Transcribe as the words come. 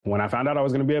When I found out I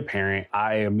was going to be a parent,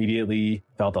 I immediately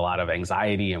felt a lot of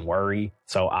anxiety and worry.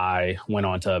 So I went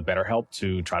on to BetterHelp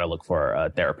to try to look for a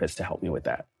therapist to help me with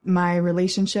that. My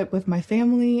relationship with my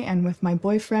family and with my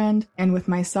boyfriend and with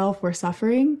myself were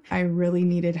suffering. I really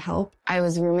needed help. I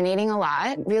was ruminating a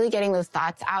lot. Really getting those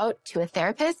thoughts out to a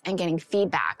therapist and getting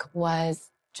feedback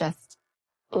was just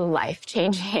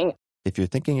life-changing. If you're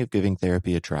thinking of giving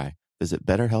therapy a try, visit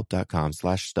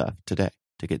betterhelp.com/stuff today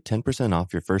to get 10%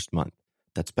 off your first month.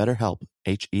 That's BetterHelp,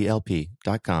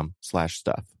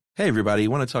 HELP.com/stuff. Hey, everybody. I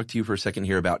want to talk to you for a second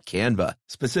here about Canva,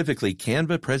 specifically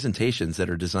Canva presentations that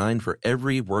are designed for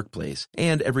every workplace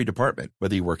and every department.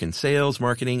 Whether you work in sales,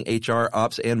 marketing, HR,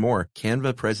 ops, and more,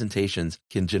 Canva presentations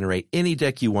can generate any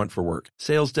deck you want for work.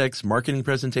 Sales decks, marketing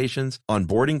presentations,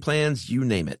 onboarding plans, you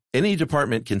name it. Any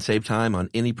department can save time on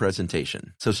any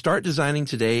presentation. So start designing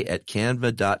today at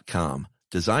canva.com.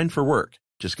 Design for work.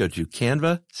 Just go to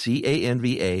Canva,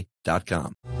 CANVA.com.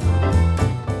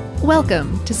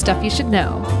 Welcome to Stuff You Should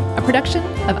Know, a production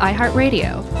of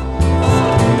iHeartRadio.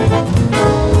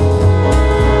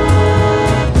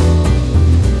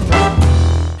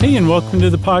 Hey, and welcome to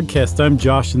the podcast. I'm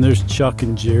Josh, and there's Chuck,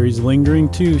 and Jerry's lingering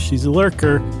too. She's a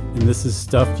lurker, and this is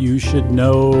Stuff You Should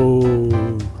Know,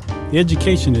 the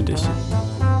education edition.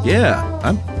 Yeah,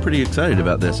 I'm pretty excited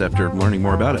about this after learning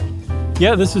more about it.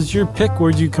 Yeah, this is your pick.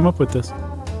 Where'd you come up with this?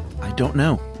 I don't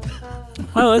know.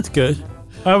 Well, that's good.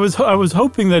 I was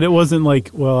hoping that it wasn't like,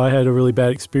 well, I had a really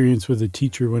bad experience with a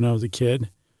teacher when I was a kid.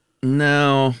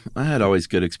 No, I had always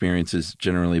good experiences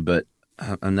generally, but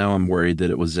now I'm worried that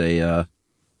it was a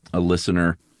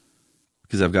listener,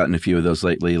 because I've gotten a few of those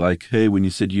lately. Like, hey, when you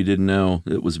said you didn't know,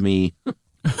 it was me.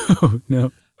 Oh,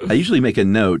 no. I usually make a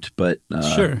note, but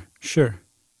Sure.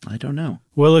 I don't know.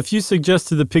 Well, if you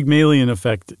suggested the Pygmalion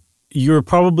effect, you're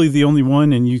probably the only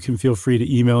one, and you can feel free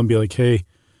to email and be like, hey,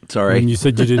 sorry. When you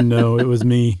said you didn't know, it was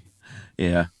me.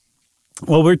 Yeah.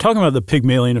 Well, we're talking about the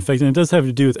Pygmalion effect, and it does have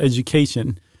to do with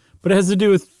education, but it has to do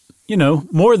with,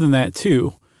 more than that,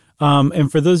 too.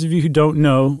 And for those of you who don't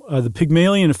know, the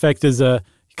Pygmalion effect is a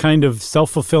kind of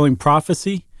self-fulfilling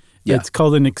prophecy. Yeah. It's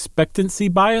called an expectancy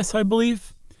bias, I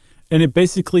believe. And it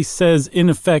basically says, in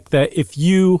effect, that if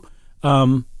you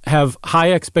have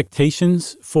high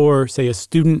expectations for, say, a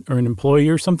student or an employee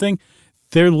or something,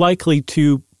 they're likely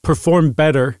to perform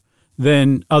better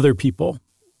than other people.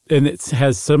 And it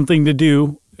has something to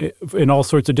do, in all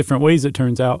sorts of different ways, it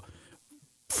turns out,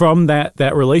 from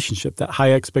that relationship, that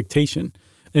high expectation.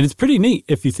 And it's pretty neat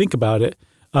if you think about it.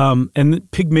 And the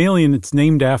Pygmalion, it's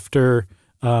named after,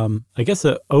 I guess,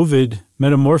 a Ovid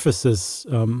metamorphosis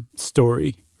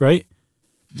story, right?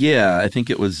 Yeah, I think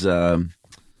it was, I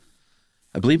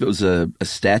believe it was a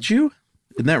statue.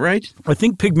 Isn't that right? I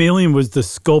think Pygmalion was the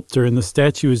sculptor and the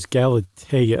statue is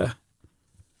Galatea.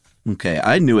 Okay,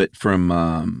 I knew it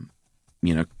from,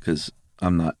 because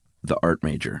I'm not the art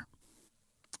major.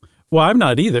 Well, I'm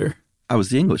not either. I was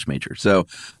the English major. So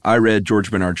I read George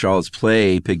Bernard Shaw's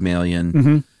play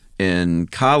Pygmalion in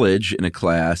college in a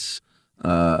class.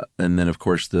 And then, of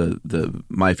course, the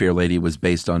My Fair Lady was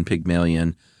based on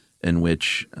Pygmalion, in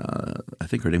which I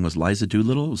think her name was Liza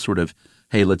Doolittle. It was sort of,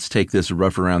 hey, let's take this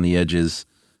rough around the edges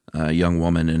young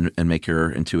woman and make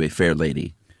her into a fair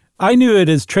lady. I knew it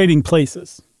as Trading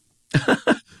Places.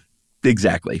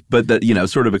 Exactly. But,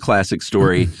 sort of a classic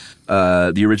story.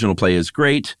 The original play is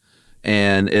great.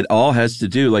 And it all has to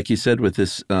do, like you said, with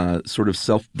this sort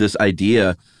of this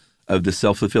idea of the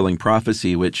self-fulfilling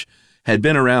prophecy, which had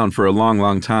been around for a long,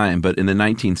 long time. But in the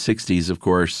 1960s, of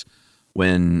course,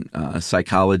 when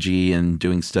psychology and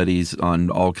doing studies on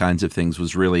all kinds of things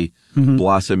was really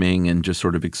blossoming and just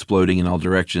sort of exploding in all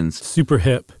directions. Super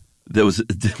hip. There was,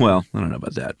 well, I don't know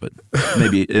about that, but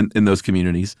maybe in those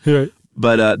communities. Right.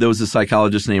 But there was a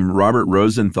psychologist named Robert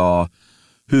Rosenthal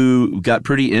who got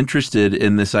pretty interested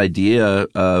in this idea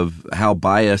of how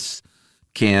bias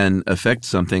can affect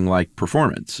something like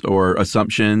performance or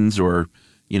assumptions or,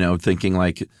 thinking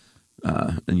like,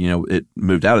 it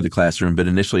moved out of the classroom, but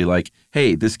initially like,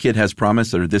 hey, this kid has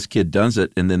promise or this kid does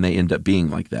it, and then they end up being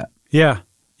like that. Yeah,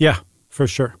 for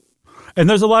sure. And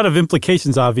there's a lot of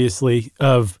implications, obviously,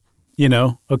 of,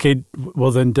 okay,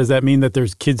 well then does that mean that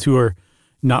there's kids who are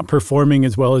not performing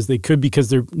as well as they could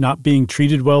because they're not being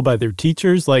treated well by their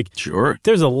teachers? Like, sure,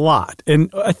 there's a lot.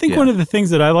 And I think one of the things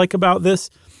that I like about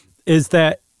this is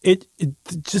that it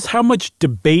just how much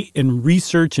debate and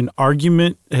research and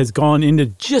argument has gone into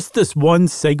just this one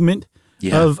segment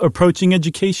of approaching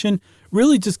education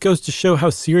really just goes to show how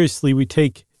seriously we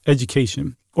take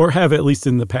education, or have at least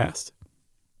in the past.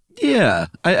 Yeah,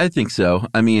 I think so.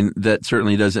 I mean, that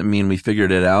certainly doesn't mean we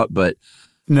figured it out, but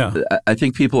No. I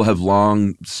think people have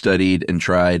long studied and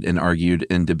tried and argued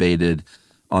and debated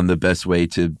on the best way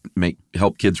to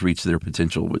help kids reach their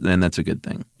potential, and that's a good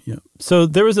thing. Yeah. So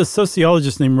there was a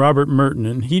sociologist named Robert Merton,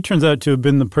 and he turns out to have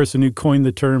been the person who coined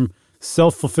the term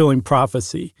self-fulfilling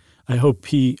prophecy. I hope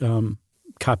he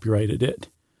copyrighted it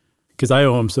because I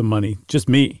owe him some money, just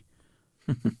me.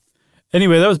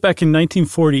 Anyway, that was back in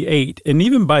 1948, and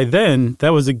even by then, that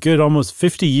was a good almost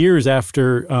 50 years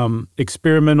after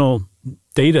experimental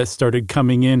data started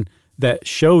coming in that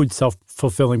showed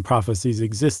self-fulfilling prophecies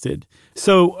existed.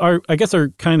 So I guess our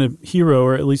kind of hero,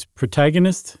 or at least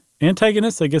antagonist,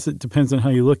 I guess it depends on how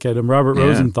you look at him, Robert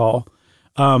Rosenthal,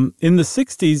 in the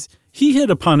 60s, he hit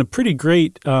upon a pretty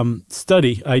great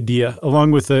study idea,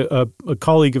 along with a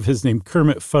colleague of his named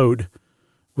Kermit Fode,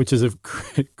 which is a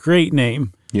great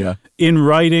name. Yeah. In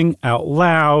writing, out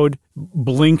loud,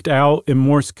 blinked out in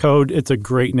Morse code. It's a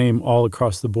great name all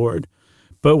across the board.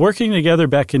 But working together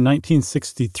back in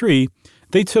 1963,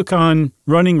 they took on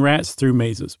running rats through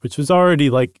mazes, which was already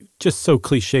like just so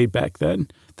cliched back then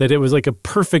that it was like a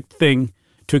perfect thing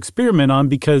to experiment on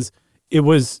because it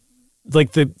was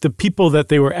like the people that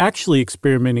they were actually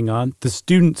experimenting on, the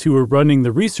students who were running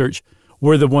the research,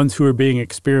 were the ones who were being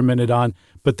experimented on.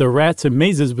 But the rats and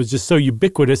mazes was just so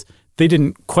ubiquitous, they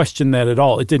didn't question that at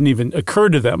all. It didn't even occur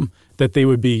to them that they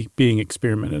would be being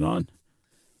experimented on.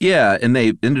 Yeah, and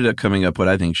they ended up coming up what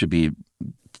I think should be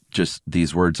just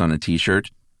these words on a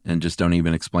T-shirt and just don't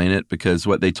even explain it, because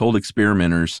what they told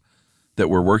experimenters that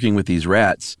were working with these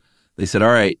rats, they said,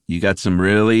 all right, you got some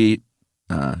really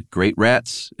great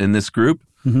rats in this group,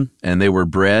 and they were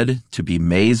bred to be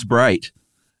maze bright,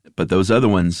 but those other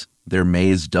ones, they're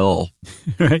maze dull.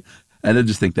 Right. And I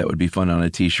just think that would be fun on a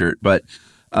T-shirt. But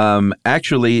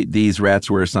actually, these rats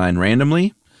were assigned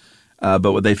randomly.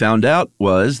 But what they found out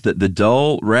was that the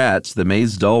dull rats, the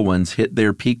maze dull ones, hit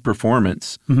their peak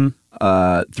performance 3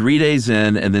 days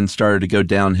in and then started to go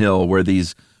downhill, where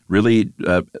these really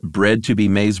bred to be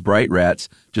maze bright rats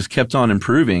just kept on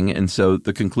improving. And so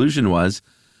the conclusion was,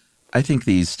 I think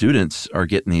these students are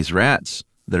getting these rats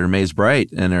that are maze bright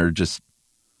and are just,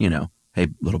 hey,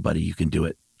 little buddy, you can do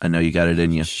it. I know you got it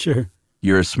in you. Sure.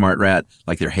 You're a smart rat.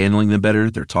 Like, they're handling them better.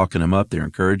 They're talking them up. They're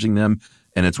encouraging them.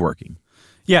 And it's working.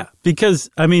 Yeah, because,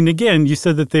 I mean, again, you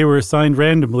said that they were assigned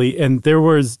randomly, and there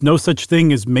was no such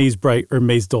thing as maze bright or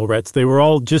maze dull rats. They were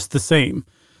all just the same.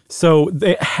 So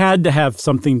they had to have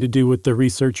something to do with the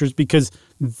researchers, because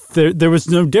there was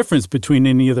no difference between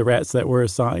any of the rats that were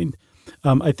assigned.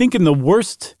 I think in the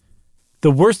worst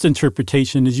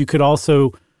interpretation is you could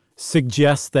also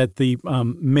suggest that the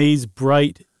maze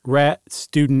bright rat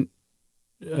student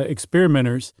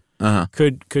experimenters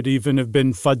could even have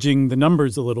been fudging the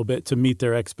numbers a little bit to meet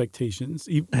their expectations,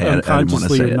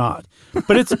 unconsciously or not.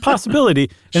 But it's a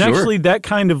possibility. And actually that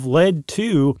kind of led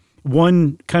to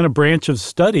one kind of branch of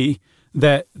study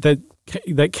that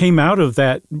came out of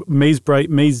that maze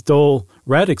bright, maze dull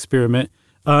rat experiment,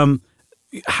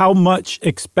 how much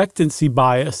expectancy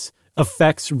bias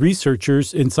affects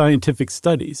researchers in scientific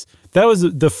studies. That was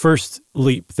the first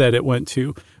leap that it went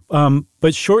to.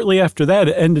 But shortly after that,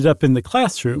 it ended up in the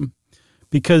classroom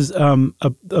because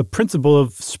a principal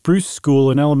of Spruce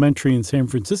School, an elementary in San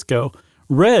Francisco,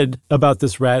 read about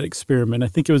this rat experiment. I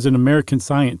think it was an American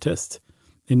Scientist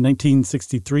in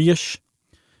 1963-ish.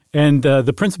 And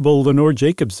the principal, Lenore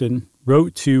Jacobson,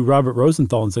 wrote to Robert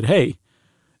Rosenthal and said, hey,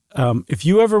 if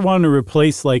you ever want to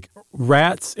replace like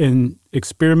rats and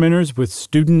experimenters with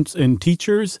students and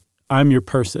teachers, I'm your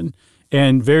person.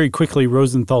 And very quickly,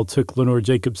 Rosenthal took Lenore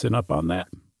Jacobson up on that.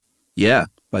 Yeah,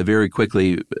 by very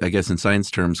quickly, I guess in science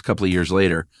terms, a couple of years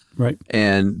later. Right.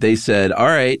 And they said, all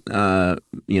right,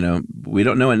 we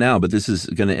don't know it now, but this is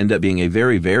going to end up being a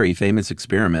very, very famous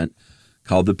experiment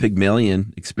called the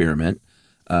Pygmalion experiment.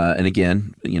 And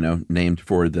again, named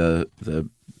for the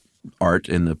art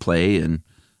in the play. And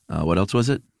what else was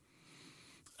it?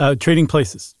 Trading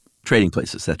Places. Trading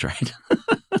Places, that's right.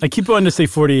 I keep wanting to say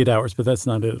 48 Hours, but that's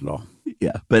not it at all.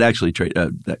 Yeah, but actually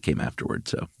that came afterward,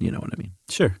 so you know what I mean.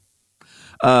 Sure.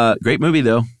 Great movie,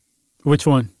 though. Which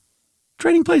one?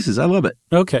 Trading Places. I love it.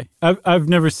 Okay. I've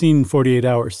never seen 48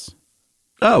 Hours.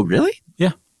 Oh, really?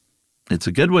 Yeah. It's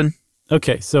a good one.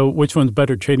 Okay, so which one's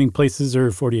better, Trading Places or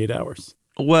 48 Hours?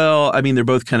 Well, I mean, they're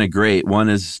both kind of great. One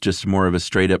is just more of a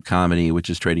straight-up comedy, which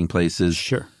is Trading Places.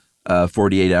 Sure.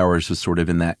 48 Hours was sort of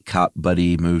in that cop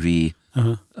buddy movie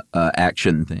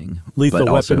action thing. Lethal but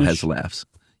also Weapon-ish. has laughs.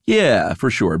 Yeah,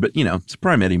 for sure. But, it's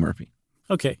prime Eddie Murphy.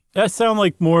 Okay. That sounds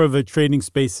like more of a Trading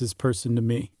Spaces person to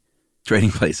me.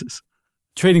 Trading Places.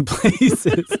 Trading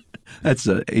Places. That's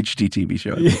a HGTV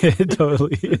show. Yeah, it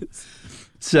totally is.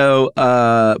 So,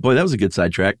 boy, that was a good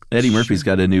sidetrack. Eddie Murphy's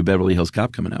got a new Beverly Hills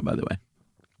Cop coming out, by the way.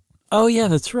 Oh, yeah,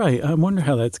 that's right. I wonder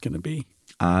how that's going to be.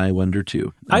 I wonder,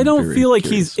 too. I don't feel like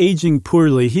he's aging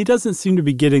poorly. He doesn't seem to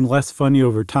be getting less funny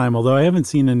over time, although I haven't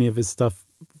seen any of his stuff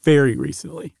very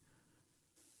recently.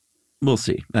 We'll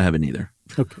see. I haven't either.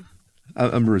 Okay.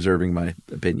 I'm reserving my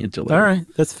opinion till later. All right.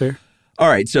 That's fair. All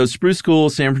right. So Spruce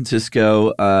School, San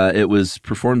Francisco, it was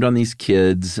performed on these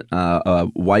kids, a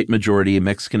white majority,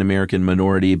 Mexican-American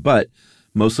minority, but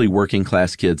mostly working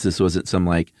class kids. This wasn't some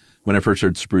like, when I first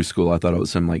heard Spruce School, I thought it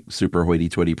was some like super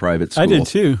hoity-toity private school. I did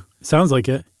too. Sounds like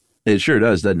it. It sure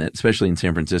does, doesn't it? Especially in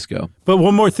San Francisco. But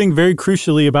one more thing very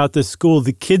crucially about this school,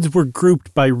 the kids were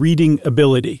grouped by reading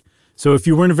ability. So if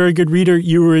you weren't a very good reader,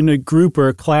 you were in a group or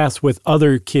a class with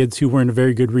other kids who weren't a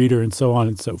very good reader and so on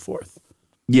and so forth.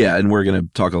 Yeah, and we're going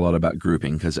to talk a lot about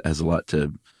grouping because it has a lot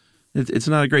to – it's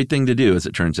not a great thing to do, as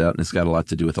it turns out, and it's got a lot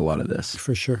to do with a lot of this.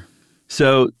 For sure.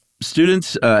 So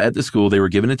students at the school, they were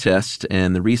given a test,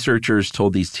 and the researchers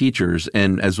told these teachers,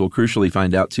 and as we'll crucially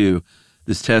find out too,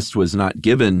 this test was not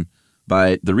given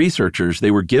by the researchers.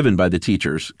 They were given by the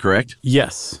teachers, correct?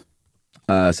 Yes.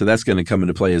 So that's going to come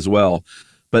into play as well.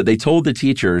 But they told the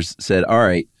teachers, said, all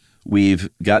right, we've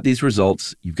got these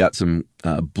results. You've got some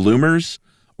bloomers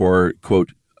or,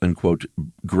 quote, unquote,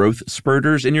 growth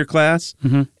spurters in your class.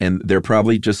 Mm-hmm. And they're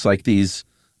probably just like these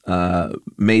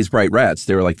Maze Bright rats.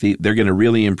 They were like, they're going to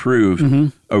really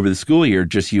improve over the school year.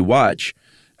 Just you watch.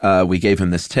 We gave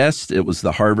him this test. It was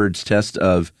the Harvard's test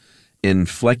of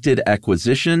inflected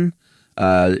acquisition.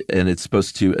 And it's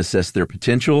supposed to assess their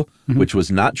potential, which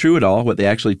was not true at all. What they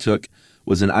actually took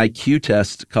was an IQ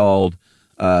test called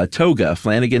TOGA,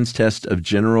 Flanagan's Test of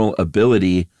General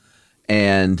Ability.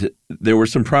 And there were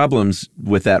some problems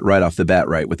with that right off the bat,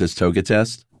 right, with this TOGA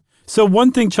test? So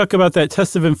one thing, Chuck, about that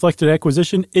test of inflected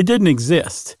acquisition, it didn't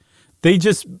exist. They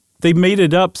made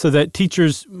it up so that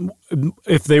teachers,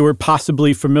 if they were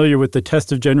possibly familiar with the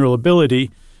test of general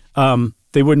ability,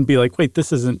 they wouldn't be like, wait,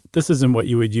 this isn't what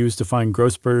you would use to find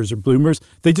growth spurters or bloomers.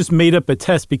 They just made up a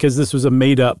test because this was a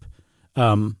made up.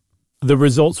 The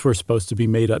results were supposed to be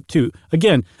made up too.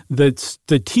 Again, the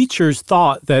teachers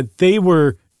thought that they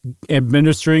were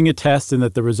administering a test and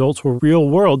that the results were real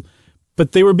world,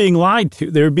 but they were being lied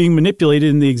to. They were being manipulated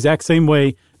in the exact same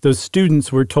way those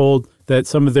students were told that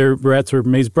some of their rats were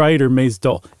Maze Bright or Maze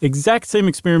Dull. Exact same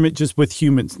experiment, just with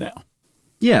humans now.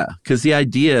 Yeah, because the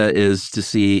idea is to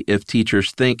see if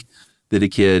teachers think that a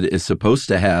kid is supposed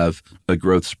to have a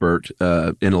growth spurt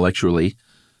intellectually,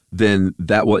 then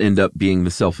that will end up being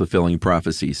the self-fulfilling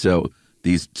prophecy. So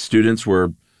these students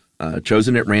were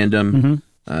chosen at random.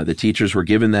 The teachers were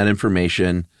given that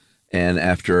information. And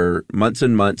after months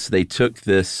and months, they took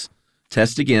this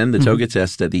test again, the TOGA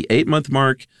test, at the 8-month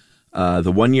mark,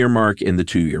 the 1-year mark, and the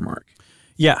 2-year mark.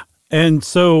 Yeah. And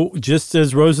so just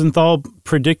as Rosenthal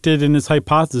predicted in his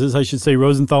hypothesis, I should say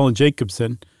Rosenthal and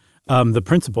Jacobson, the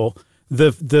principal,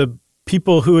 the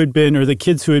people who had been, or the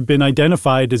kids who had been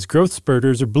identified as growth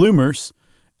spurters or bloomers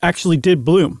actually did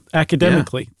bloom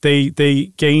academically. Yeah. They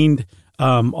gained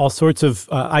all sorts of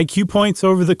IQ points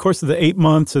over the course of the 8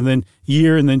 months and then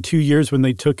year and then 2 years when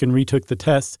they took and retook the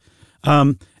test.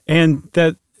 And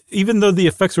that even though the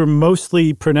effects were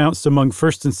mostly pronounced among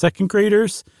first and second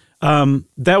graders,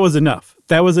 that was enough.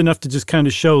 That was enough to just kind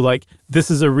of show like,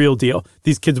 this is a real deal.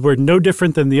 These kids were no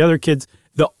different than the other kids.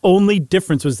 The only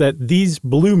difference was that these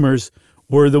bloomers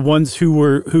were the ones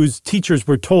whose teachers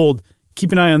were told,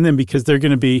 keep an eye on them because they're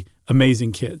going to be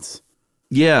amazing kids.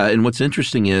 Yeah, and what's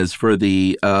interesting is for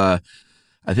the, I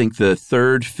think the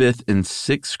 3rd, 5th, and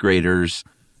 6th graders,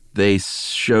 they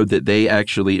showed that they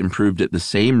actually improved at the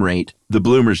same rate the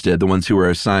bloomers did, the ones who were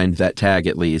assigned that tag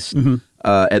at least,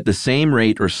 at the same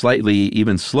rate or slightly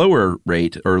even slower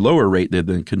rate or lower rate than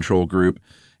the control group.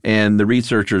 And the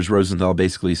researchers, Rosenthal,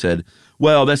 basically said,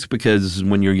 well, that's because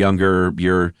when you're younger,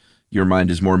 your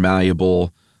mind is more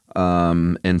malleable,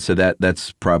 and so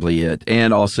that's probably it.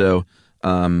 And also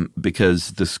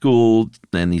because the school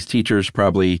and these teachers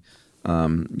probably,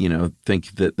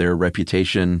 think that their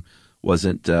reputation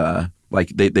wasn't like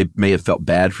they may have felt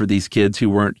bad for these kids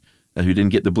who didn't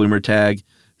get the bloomer tag,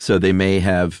 so they may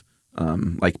have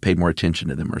paid more attention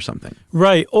to them or something.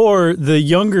 Right. Or the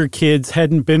younger kids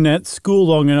hadn't been at school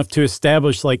long enough to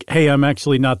establish like, hey, I'm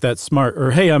actually not that smart,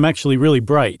 or hey, I'm actually really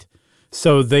bright.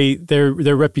 So their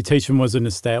reputation wasn't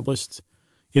established.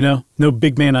 No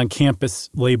big man on campus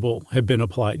label had been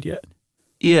applied yet.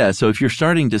 Yeah. So if you're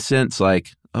starting to sense like,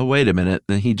 oh, wait a minute,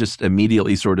 then he just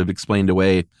immediately sort of explained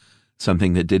away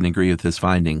something that didn't agree with his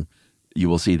finding, you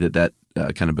will see that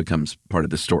kind of becomes part of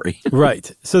the story.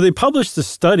 Right. So they published a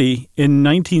study in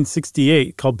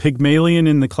 1968 called Pygmalion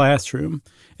in the Classroom.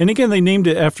 And again, they named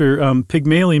it after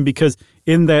Pygmalion because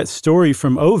in that story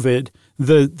from Ovid,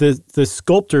 the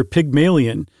sculptor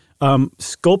Pygmalion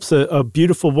sculpts a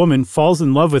beautiful woman, falls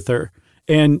in love with her,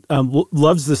 and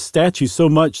loves the statue so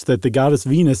much that the goddess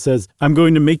Venus says, I'm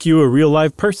going to make you a real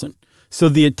live person. So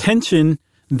the attention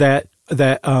that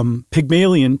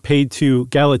Pygmalion paid to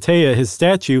Galatea, his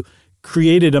statue,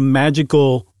 created a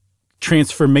magical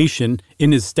transformation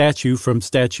in his statue from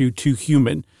statue to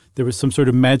human. There was some sort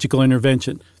of magical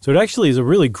intervention. So it actually is a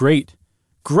really great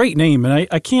name. And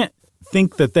I can't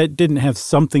think that didn't have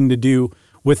something to do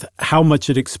with how much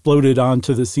it exploded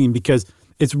onto the scene, because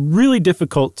it's really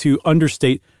difficult to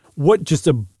understate what just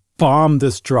a bomb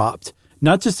this dropped,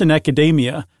 not just in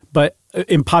academia, but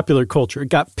in popular culture. It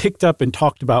got picked up and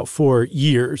talked about for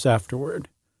years afterward.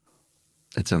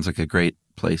 That sounds like a great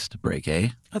place to break, eh?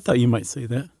 I thought you might say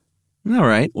that. All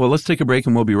right. Well, let's take a break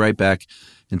and we'll be right back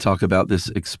and talk about this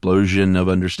explosion of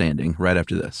understanding right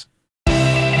after this.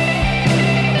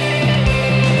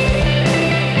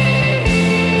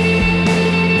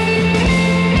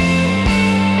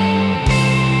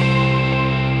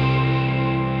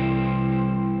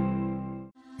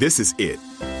 This is it.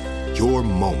 Your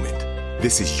moment.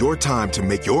 This is your time to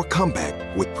make your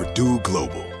comeback with Purdue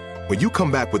Global. When you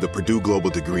come back with a Purdue Global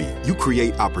degree, you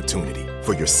create opportunity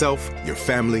for yourself, your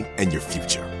family, and your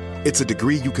future. It's a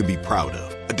degree you can be proud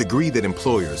of, a degree that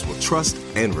employers will trust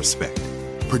and respect.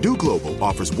 Purdue Global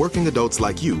offers working adults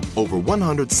like you over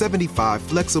 175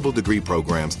 flexible degree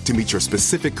programs to meet your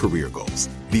specific career goals.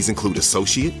 These include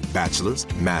associate,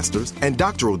 bachelor's, master's, and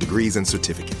doctoral degrees and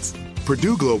certificates.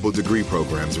 Purdue Global degree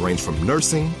programs range from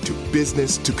nursing to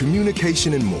business to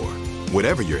communication and more.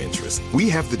 Whatever your interest, we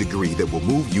have the degree that will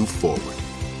move you forward.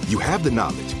 You have the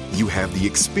knowledge, you have the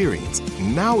experience.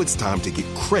 Now it's time to get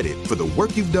credit for the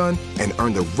work you've done and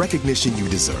earn the recognition you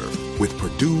deserve with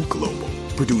Purdue Global,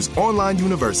 Purdue's online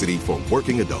university for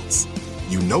working adults.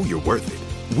 You know you're worth it.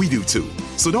 We do too.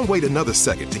 So don't wait another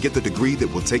second to get the degree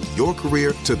that will take your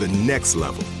career to the next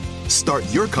level. Start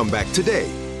your comeback today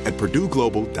at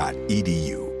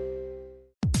purdueglobal.edu.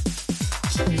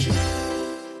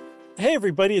 Hey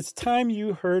everybody, it's time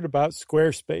you heard about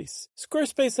Squarespace.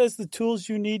 Squarespace has the tools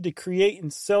you need to create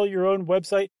and sell your own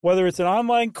website. Whether it's an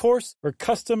online course or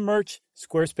custom merch,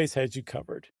 Squarespace has you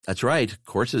covered. That's right.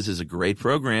 Courses is a great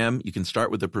program. You can start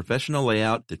with a professional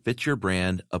layout that fits your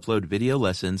brand, upload video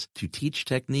lessons to teach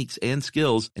techniques and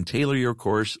skills, and tailor your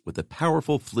course with a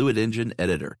powerful Fluid Engine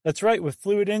editor. That's right. With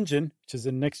Fluid Engine, which is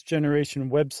a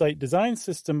next-generation website design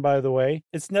system, by the way,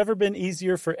 it's never been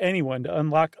easier for anyone to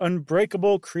unlock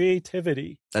unbreakable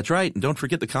creativity. That's right. And don't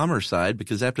forget the commerce side,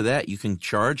 because after that, you can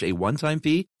charge a one-time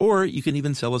fee, or you can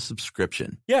even sell a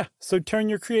subscription. Yeah, so turn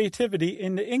your creativity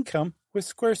into income with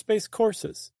Squarespace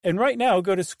courses. And right now,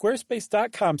 go to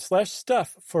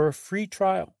squarespace.com/stuff for a free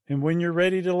trial. And when you're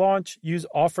ready to launch, use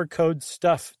offer code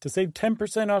STUFF to save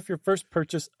 10% off your first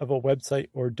purchase of a website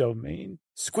or domain.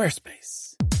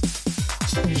 Squarespace.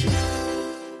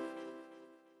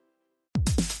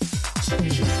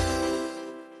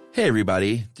 Hey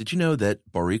everybody, did you know that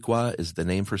Boricua is the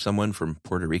name for someone from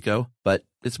Puerto Rico? But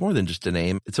it's more than just a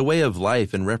name. It's a way of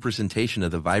life and representation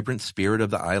of the vibrant spirit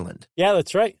of the island. Yeah,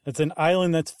 that's right. It's an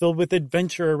island that's filled with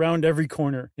adventure around every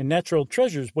corner and natural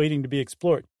treasures waiting to be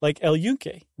explored, like El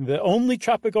Yunque, the only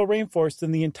tropical rainforest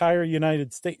in the entire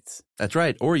United States. That's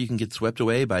right. Or you can get swept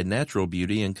away by natural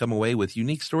beauty and come away with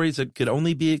unique stories that could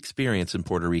only be experienced in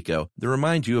Puerto Rico that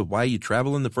remind you of why you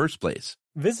travel in the first place.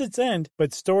 Visits end,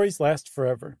 but stories last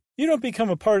forever. You don't become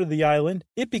a part of the island,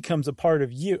 it becomes a part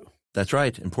of you. That's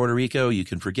right. In Puerto Rico, you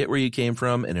can forget where you came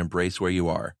from and embrace where you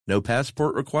are. No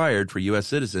passport required for U.S.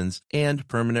 citizens and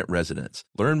permanent residents.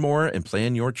 Learn more and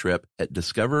plan your trip at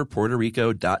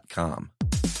discoverpuertorico.com.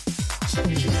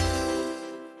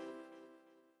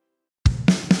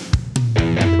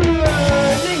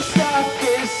 Learning stuff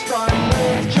is fun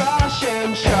with Josh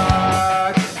and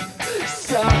Chuck.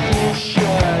 Stuff you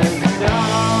should know.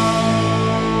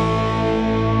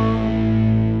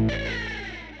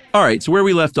 All right, so where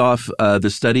we left off, the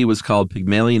study was called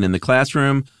Pygmalion in the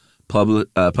Classroom, published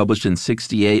in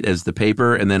 1968 as the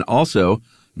paper, and then also,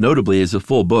 notably, as a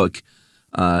full book.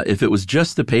 If it was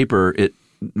just the paper, it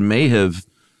may have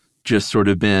just sort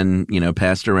of been,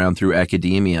 passed around through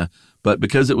academia. But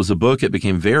because it was a book, it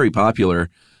became very popular.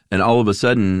 And all of a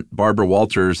sudden, Barbara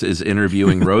Walters is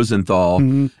interviewing Rosenthal,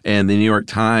 and the New York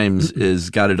Times is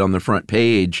got it on the front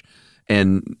page.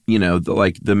 And,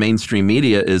 the mainstream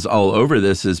media is all over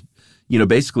this, is,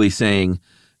 basically saying,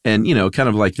 And, kind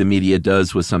of like the media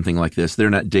does with something like this, they're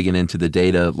not digging into the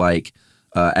data like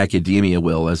academia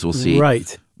will, as we'll see.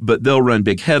 Right. But they'll run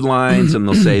big headlines and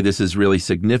they'll say this is really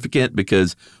significant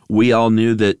because we all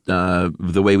knew that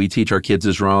the way we teach our kids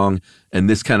is wrong, and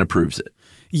this kind of proves it.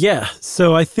 Yeah.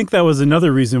 So I think that was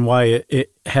another reason why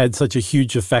it had such a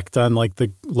huge effect on like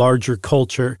the larger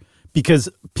culture, because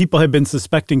people had been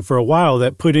suspecting for a while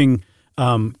that putting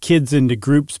kids into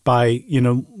groups by,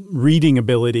 reading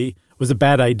ability was a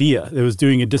bad idea. It was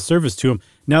doing a disservice to them.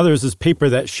 Now there's this paper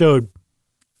that showed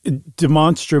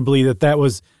demonstrably that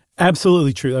was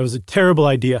absolutely true. That was a terrible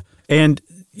idea. And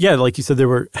yeah, like you said, there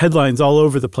were headlines all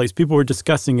over the place. People were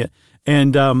discussing it.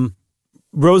 And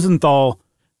Rosenthal,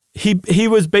 he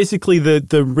was basically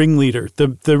the ringleader,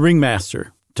 the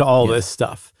ringmaster to all this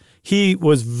stuff. He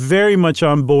was very much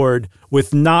on board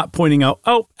with not pointing out,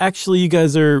 oh, actually, you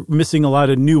guys are missing a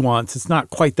lot of nuance. It's not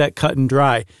quite that cut and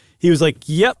dry. He was like,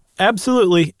 yep,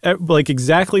 absolutely. Like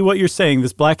exactly what you're saying,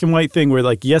 this black and white thing where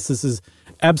like, yes, this is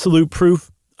absolute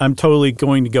proof. I'm totally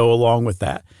going to go along with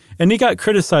that. And he got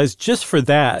criticized just for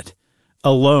that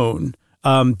alone,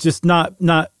 just not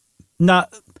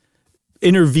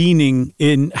intervening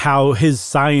in how his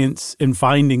science and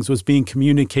findings was being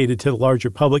communicated to the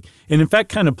larger public. And in fact,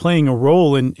 kind of playing a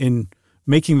role in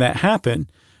making that happen,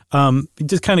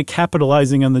 just kind of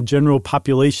capitalizing on the general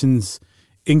population's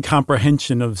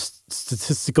incomprehension of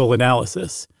statistical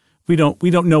analysis. We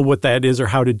don't know what that is or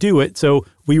how to do it. So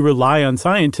we rely on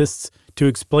scientists to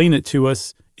explain it to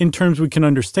us in terms we can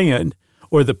understand,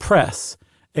 or the press.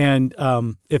 And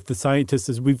if the scientist,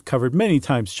 as we've covered many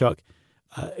times, Chuck,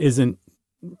 isn't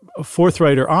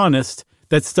forthright or honest,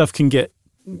 that stuff can get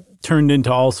turned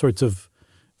into all sorts of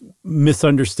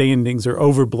misunderstandings or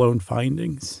overblown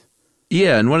findings.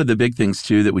 Yeah, and one of the big things,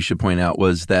 too, that we should point out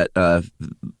was that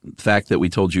fact that we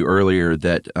told you earlier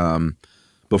that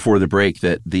before the break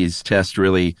that these tests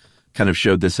really kind of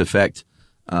showed this effect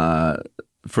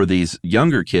for these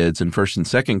younger kids in first and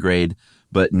second grade,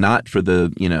 but not for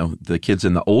the kids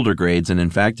in the older grades. And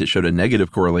in fact, it showed a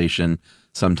negative correlation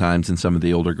sometimes in some of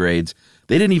the older grades.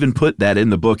 They didn't even put that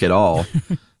in the book at all.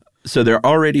 So they're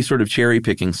already sort of cherry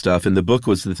picking stuff. And the book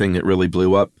was the thing that really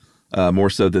blew up more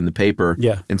so than the paper.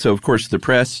 Yeah. And so, of course, the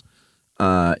press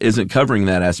isn't covering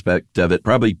that aspect of it,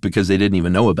 probably because they didn't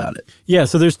even know about it. Yeah,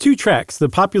 so there's two tracks. The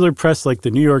popular press, like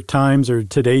the New York Times or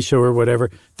Today Show or whatever,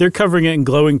 they're covering it in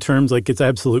glowing terms like it's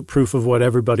absolute proof of what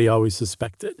everybody always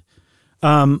suspected.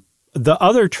 The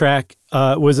other track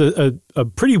was a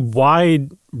pretty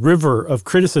wide river of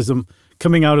criticism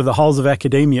coming out of the halls of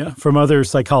academia from other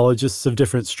psychologists of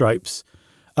different stripes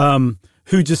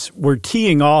who just were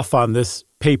teeing off on this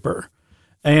paper.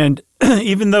 And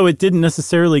even though it didn't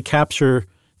necessarily capture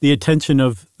the attention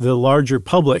of the larger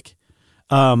public,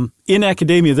 in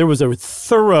academia, there was a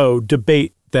thorough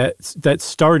debate that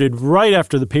started right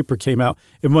after the paper came out.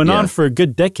 It went on for a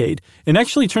good decade and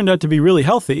actually turned out to be really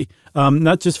healthy,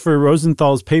 not just for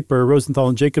Rosenthal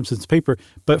and Jacobson's paper,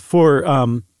 but for,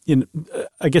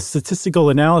 I guess, statistical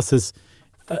analysis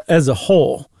as a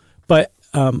whole. But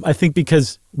I think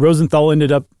because Rosenthal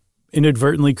ended up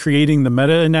inadvertently creating the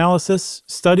meta-analysis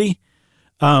study.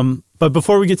 But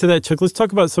before we get to that, Chuck, let's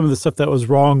talk about some of the stuff that was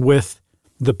wrong with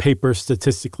the paper,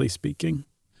 statistically speaking.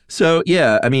 So,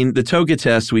 yeah, I mean, the TOGA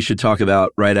test we should talk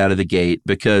about right out of the gate,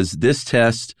 because this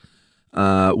test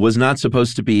was not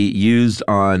supposed to be used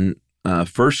on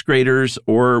first graders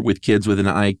or with kids with an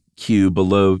IQ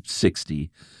below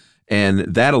 60. And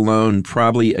that alone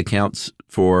probably accounts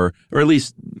for, or at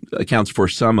least accounts for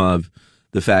some of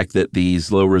the fact that these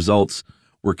low results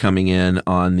were coming in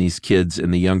on these kids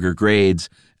in the younger grades,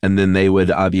 and then they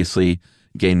would obviously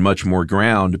gain much more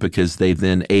ground because they've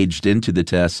then aged into the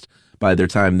test by the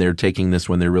time they're taking this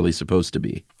when they're really supposed to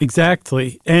be.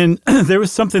 Exactly. And there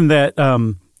was something that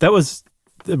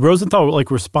Rosenthal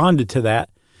responded to that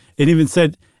and even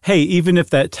said, hey, even if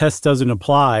that test doesn't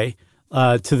apply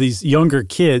to these younger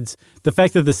kids, the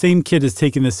fact that the same kid is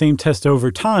taking the same test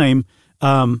over time,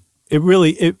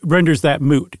 it renders that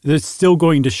moot. It's still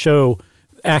going to show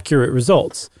accurate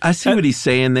results. I see what he's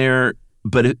saying there,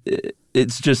 but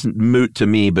it's just moot to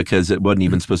me because it wasn't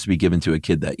even supposed to be given to a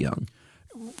kid that young.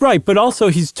 Right, but also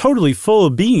he's totally full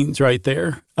of beans right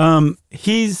there.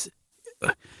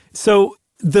 So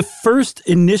the first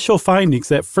initial findings,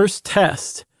 that first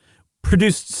test,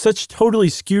 produced such totally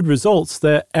skewed results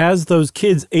that as those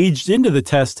kids aged into the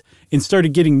test and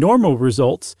started getting normal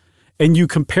results, and you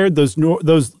compared those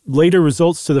later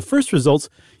results to the first results,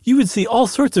 you would see all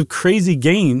sorts of crazy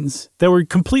gains that were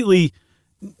completely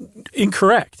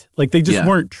incorrect. Like they just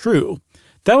weren't true.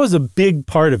 That was a big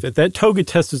part of it. That TOGA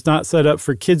test was not set up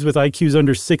for kids with IQs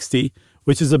under 60,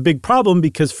 which is a big problem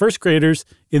because first graders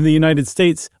in the United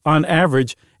States, on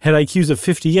average, had IQs of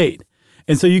 58.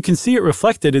 And so you can see it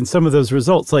reflected in some of those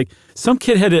results. Like some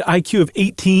kid had an IQ of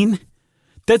 18.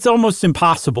 That's almost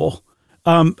impossible.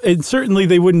 And certainly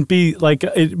they wouldn't be like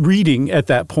reading at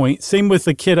that point. Same with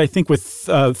the kid, I think, with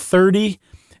 30.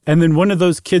 And then one of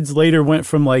those kids later went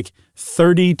from like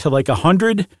 30 to like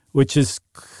 100, which is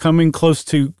coming close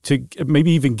to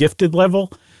maybe even gifted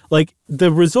level. Like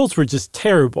the results were just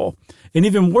terrible. And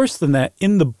even worse than that,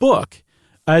 in the book,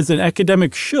 as an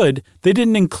academic should, they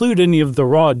didn't include any of the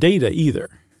raw data either.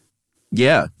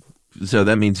 Yeah. So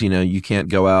that means, you can't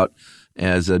go out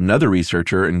as another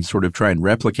researcher and sort of try and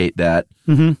replicate that.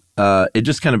 Mm-hmm. It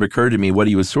just kind of occurred to me what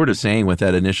he was sort of saying with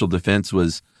that initial defense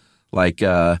was like,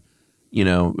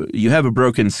 you have a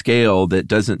broken scale that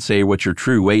doesn't say what your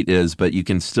true weight is, but you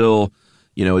can still,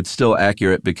 it's still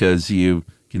accurate because you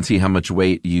can see how much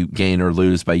weight you gain or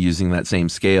lose by using that same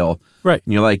scale. Right.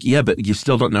 And you're like, yeah, but you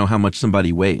still don't know how much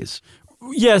somebody weighs.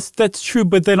 Yes, that's true.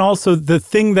 But then also the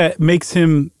thing that makes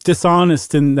him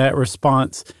dishonest in that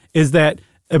response is that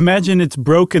imagine it's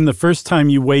broken the first time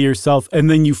you weigh yourself and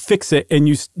then you fix it and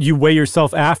you weigh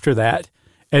yourself after that.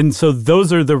 And so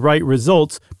those are the right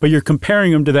results, but you're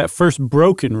comparing them to that first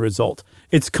broken result.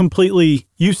 It's completely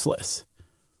useless.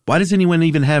 Why does anyone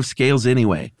even have scales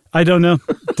anyway? I don't know.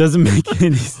 It doesn't make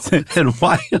any sense. And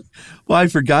why,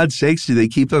 for God's sakes, do they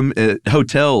keep them at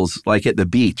hotels like at the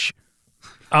beach?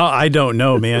 Oh, I don't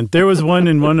know, man. There was one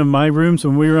in one of my rooms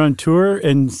when we were on tour,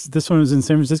 and this one was in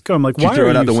San Francisco. I'm like, why throw are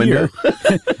it out you the here?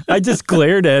 window? I just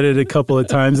glared at it a couple of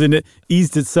times, and it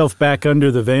eased itself back under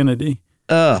the vanity.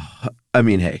 I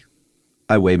mean, hey,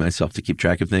 I weigh myself to keep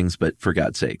track of things, but for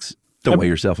God's sakes, don't weigh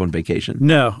yourself on vacation.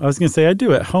 No, I was going to say I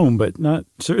do at home, but not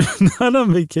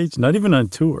on vacation, not even on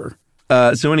tour.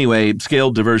 So anyway,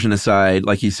 scale diversion aside,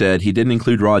 like you said, he didn't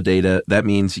include raw data. That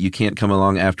means you can't come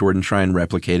along afterward and try and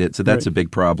replicate it. So that's a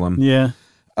big problem. Yeah.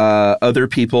 Other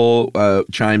people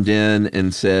chimed in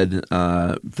and said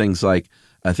things like,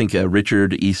 I think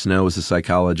Richard E. Snow was a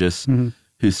psychologist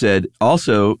who said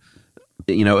also,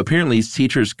 apparently these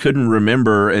teachers couldn't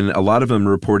remember, and a lot of them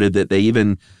reported that they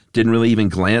even didn't really even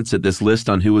glance at this list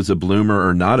on who was a bloomer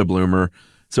or not a bloomer.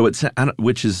 So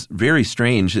which is very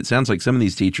strange. It sounds like some of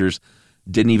these teachers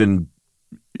didn't even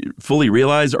fully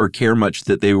realize or care much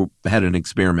that they had an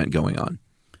experiment going on.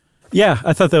 Yeah,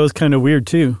 I thought that was kind of weird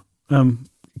too,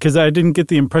 because I didn't get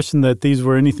the impression that these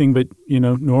were anything but,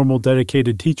 normal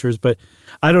dedicated teachers. But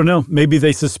I don't know. Maybe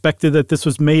they suspected that this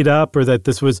was made up, or that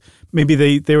this was,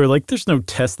 maybe they were like, there's no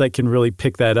test that can really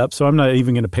pick that up, so I'm not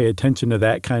even going to pay attention to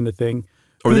that kind of thing.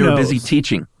 Or they were busy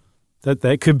teaching.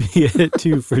 That could be it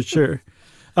too, for sure.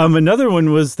 Another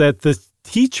one was that the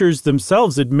teachers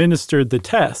themselves administered the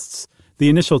tests, the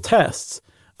initial tests.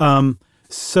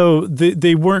 So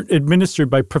they weren't administered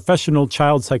by professional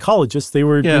child psychologists. They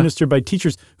were administered by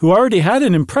teachers who already had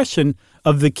an impression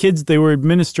of the kids they were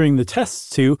administering the tests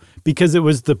to, because it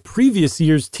was the previous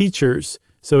year's teachers.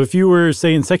 So if you were,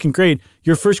 say, in second grade,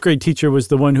 your first grade teacher was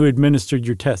the one who administered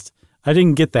your test. I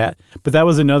didn't get that, but that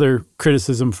was another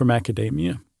criticism from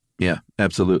academia. Yeah,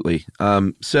 absolutely.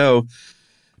 So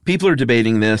people are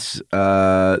debating this.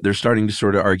 They're starting to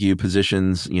sort of argue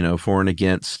positions, for and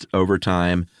against over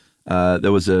time.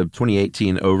 There was a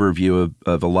 2018 overview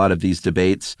of a lot of these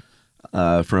debates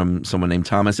from someone named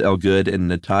Thomas L. Good and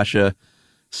Natasha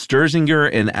Sturzinger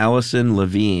and Allison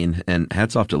Levine. And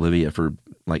hats off to Livia for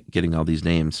getting all these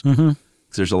names. Mm-hmm.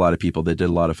 There's a lot of people that did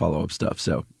a lot of follow-up stuff.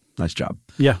 So nice job.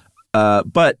 Yeah.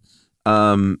 But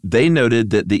they noted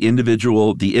that the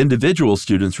individual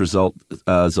students'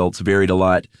 results varied a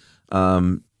lot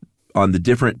on the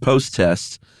different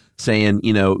post-tests, saying,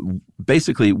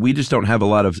 basically, we just don't have a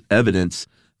lot of evidence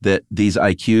that these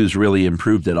IQs really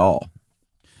improved at all.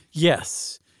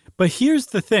 Yes. But here's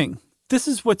the thing. This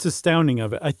is what's astounding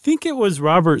of it. I think it was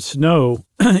Robert Snow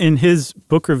in his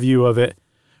book review of it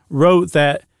wrote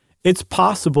that it's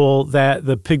possible that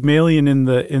the Pygmalion in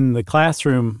the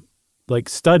classroom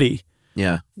study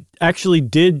actually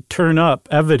did turn up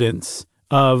evidence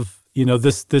of,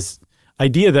 this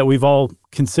idea that we've all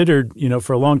considered,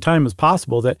 for a long time as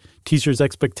possible, that teachers'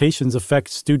 expectations affect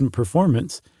student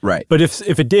performance. Right. But if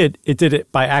it did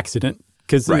it by accident,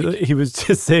 because he was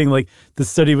just saying the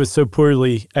study was so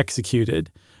poorly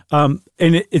executed. And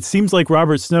it seems like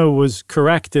Robert Snow was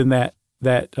correct in that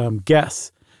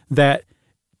guess that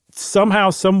somehow,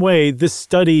 some way, this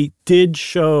study did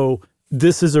show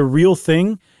this is a real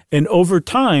thing. And over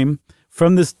time,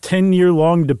 from this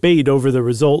 10-year-long debate over the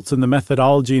results and the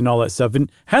methodology and all that stuff,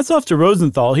 and hats off to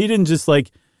Rosenthal. He didn't just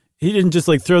he didn't just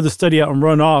like throw the study out and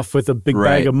run off with a big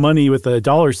bag of money with a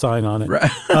dollar sign on it.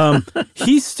 Right.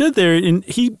 He stood there and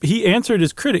he answered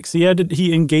his critics.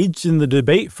 He engaged in the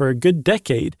debate for a good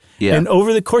decade. Yeah. And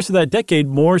over the course of that decade,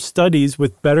 more studies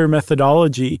with better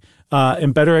methodology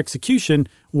and better execution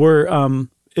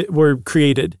were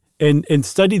created and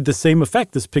studied the same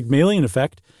effect, this Pygmalion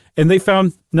effect. And they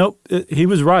found, nope, he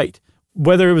was right.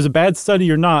 Whether it was a bad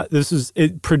study or not,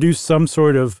 it produced some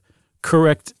sort of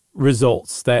correct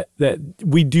results that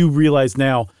we do realize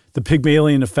now the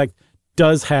Pygmalion effect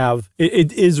does have,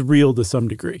 it is real to some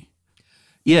degree.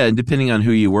 Yeah, and depending on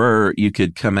who you were, you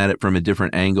could come at it from a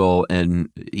different angle, and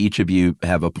each of you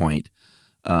have a point.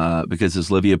 Because as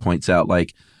Livia points out,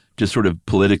 like just sort of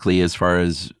politically as far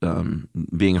as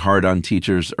being hard on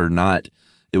teachers or not,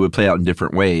 it would play out in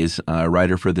different ways. A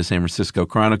writer for the San Francisco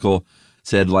Chronicle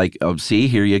said, like, oh, see,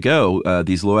 here you go.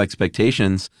 These low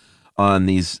expectations on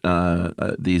these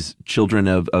children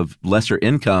of lesser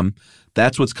income,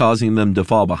 that's what's causing them to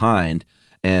fall behind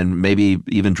and maybe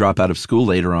even drop out of school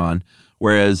later on.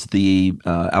 Whereas the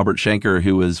Albert Schenker,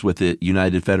 who was with the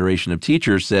United Federation of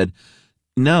Teachers, said,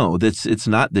 no, it's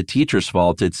not the teacher's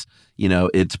fault. It's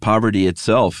poverty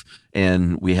itself.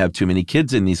 And we have too many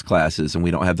kids in these classes and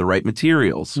we don't have the right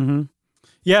materials. Mm-hmm.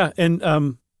 Yeah.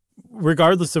 And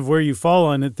regardless of where you fall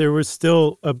on it, there was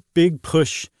still a big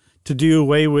push to do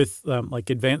away with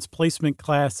like advanced placement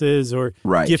classes or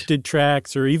gifted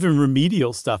tracks or even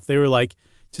remedial stuff. They were like,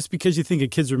 just because you think a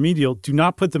kid's remedial, do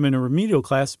not put them in a remedial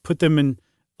class. Put them in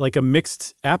like a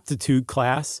mixed aptitude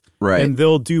class, and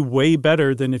they'll do way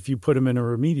better than if you put them in a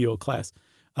remedial class.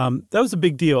 That was a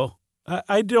big deal.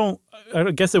 I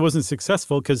guess it wasn't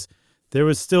successful because there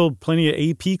was still plenty of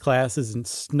AP classes and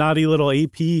snotty little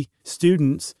AP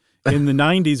students in the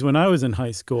 90s when I was in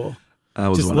high school. I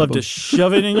was just loved to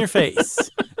shove it in your face.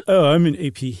 Oh, I'm in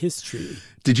AP history.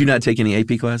 Did you not take any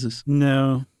AP classes?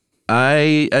 No.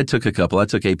 I took a couple. I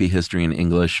took AP history and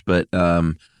English, but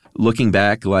looking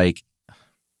back, like,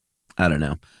 I don't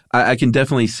know. I can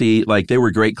definitely see, like, they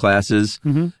were great classes,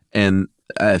 and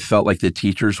I felt like the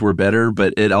teachers were better,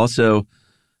 but it also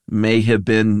may have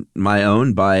been my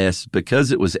own bias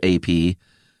because it was AP,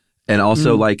 and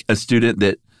also, like, a student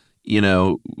that,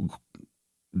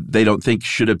 they don't think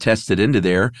should have tested into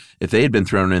there. If they had been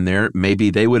thrown in there, maybe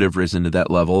they would have risen to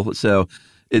that level. So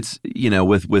it's,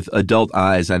 with adult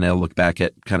eyes, I now look back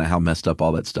at kind of how messed up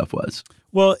all that stuff was.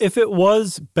 Well, if it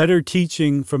was better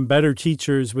teaching from better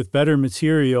teachers with better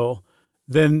material,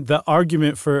 then the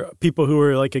argument for people who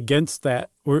are like against that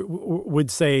would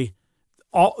say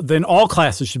all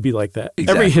classes should be like that.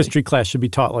 Exactly. Every history class should be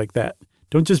taught like that.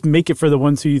 Don't just make it for the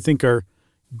ones who you think are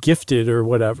gifted or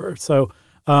whatever. So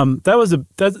I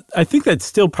think that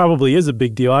still probably is a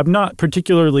big deal. I'm not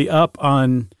particularly up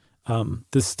on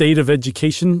the state of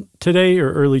education today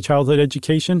or early childhood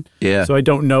education. Yeah. So I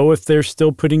don't know if they're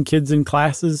still putting kids in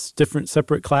classes, different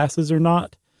separate classes or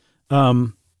not.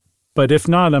 But if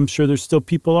not, I'm sure there's still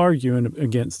people arguing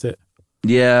against it.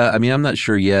 Yeah. I mean, I'm not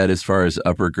sure yet as far as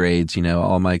upper grades.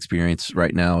 All my experience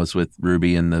right now is with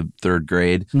Ruby in the third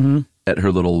grade at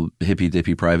her little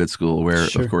hippy-dippy private school where,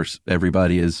 of course,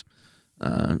 everybody is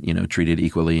treated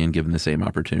equally and given the same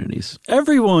opportunities.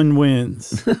 Everyone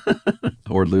wins.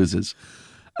 Or loses.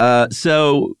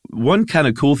 So one kind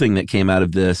of cool thing that came out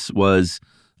of this was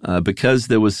because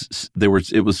it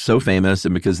was so famous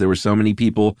and because there were so many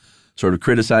people sort of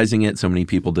criticizing it, so many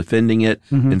people defending it,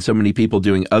 and so many people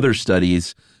doing other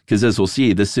studies, because as we'll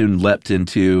see, this soon leapt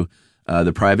into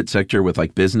the private sector with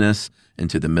like business,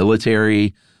 into the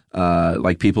military.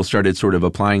 Like people started sort of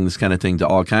applying this kind of thing to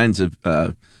all kinds of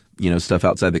stuff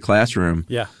outside the classroom.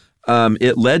 Yeah.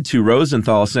 It led to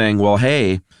Rosenthal saying, well,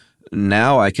 hey,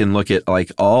 now I can look at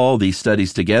like all these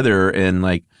studies together and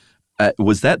like,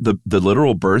 was that the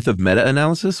literal birth of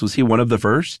meta-analysis? Was he one of the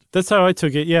first? That's how I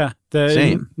took it, yeah.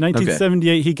 Same. In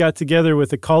 1978, he got together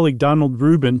with a colleague, Donald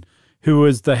Rubin, who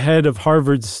was the head of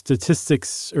Harvard's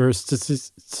statistics or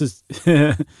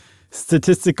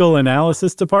statistical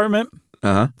analysis department.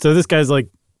 So this guy's like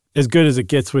as good as it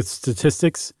gets with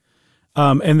statistics.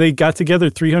 And they got together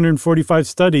 345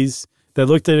 studies that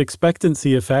looked at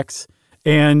expectancy effects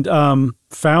and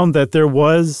found that there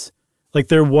was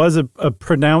a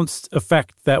pronounced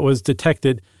effect that was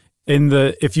detected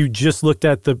if you just looked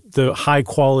at the high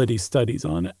quality studies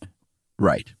on it.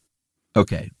 Right.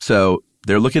 Okay. So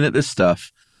they're looking at this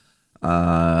stuff.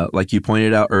 Like you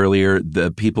pointed out earlier,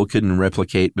 the people couldn't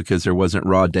replicate because there wasn't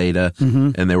raw data,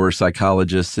 and there were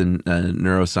psychologists and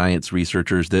neuroscience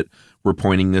researchers that were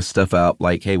pointing this stuff out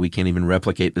like, hey, we can't even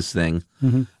replicate this thing.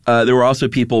 There were also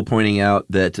people pointing out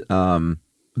that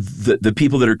the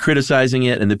people that are criticizing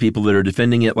it and the people that are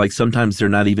defending it, like sometimes they're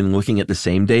not even looking at the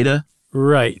same data.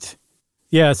 Right.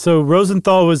 Yeah. So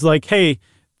Rosenthal was like, hey,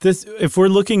 if we're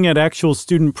looking at actual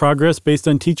student progress based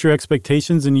on teacher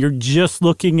expectations and you're just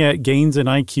looking at gains in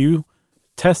IQ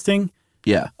testing,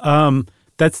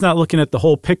 that's not looking at the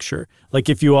whole picture. Like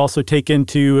if you also take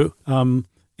into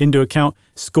account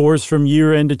scores from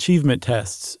year-end achievement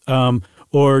tests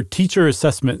or teacher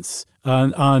assessments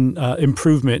on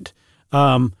improvement,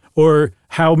 or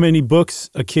how many books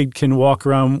a kid can walk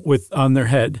around with on their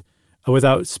head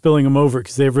without spilling them over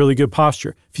because they have really good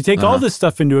posture. If you take all this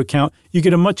stuff into account, you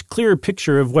get a much clearer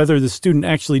picture of whether the student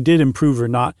actually did improve or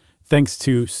not, thanks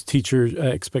to teacher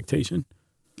expectation.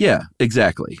 Yeah,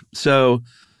 exactly. So,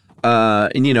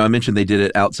 and I mentioned they did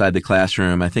it outside the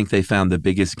classroom. I think they found the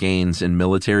biggest gains in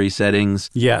military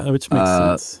settings. Yeah, which makes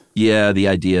sense. Yeah, the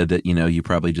idea that, you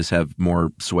probably just have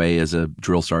more sway as a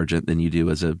drill sergeant than you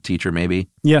do as a teacher, maybe.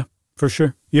 Yeah, for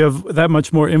sure. You have that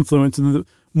much more influence, and the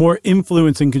more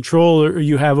influence and control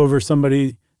you have over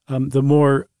somebody, the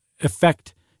more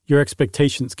effect your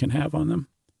expectations can have on them.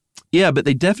 Yeah, but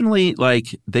they definitely,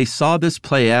 they saw this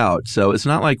play out. So it's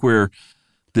not like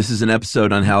this is an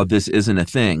episode on how this isn't a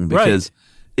thing, because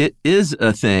it is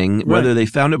a thing, whether they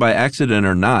found it by accident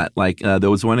or not. There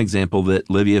was one example that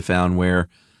Livia found where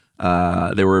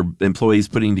there were employees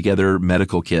putting together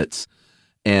medical kits,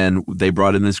 and they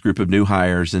brought in this group of new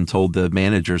hires and told the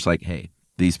managers, hey,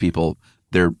 these people,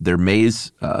 they're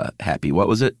maze happy. What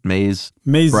was it? Maze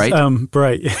bright?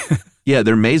 Bright. Yeah,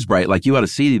 they're maze bright. You ought to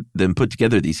see them put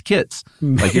together these kits.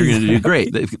 You're going to do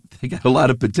great. They got a lot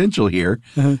of potential here.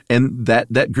 And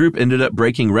that group ended up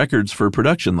breaking records for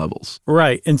production levels.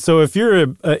 Right. And so if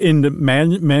you're into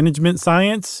management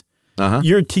science,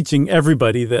 you're teaching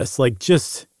everybody this.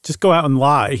 Just go out and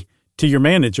lie to your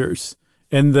managers.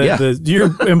 And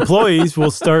your employees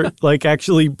will start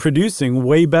actually producing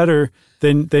way better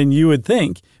than you would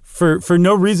think. For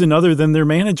no reason other than their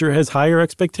manager has higher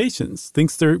expectations,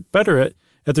 thinks they're better at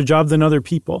their job than other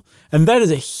people. And that is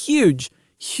a huge,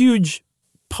 huge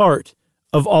part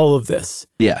of all of this.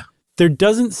 Yeah. There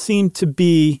doesn't seem to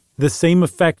be the same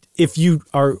effect if you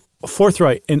are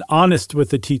forthright and honest with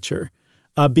the teacher,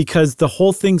 because the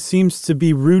whole thing seems to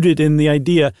be rooted in the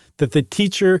idea that the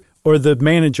teacher or the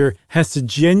manager has to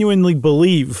genuinely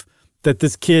believe that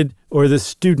this kid or this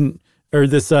student or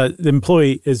this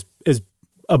employee is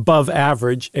above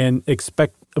average and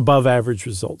expect above average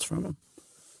results from him.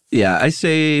 Yeah, I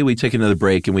say we take another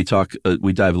break and we talk.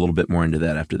 We dive a little bit more into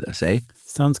that after this, eh?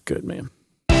 Sounds good, man.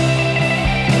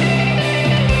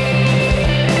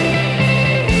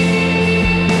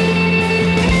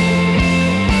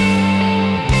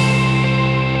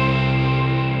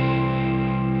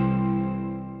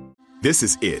 This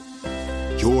is it.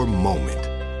 Your moment.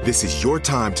 This is your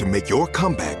time to make your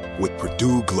comeback with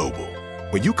Purdue Global.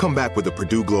 When you come back with a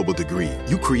Purdue Global degree,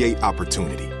 you create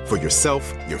opportunity for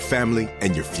yourself, your family,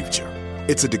 and your future.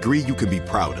 It's a degree you can be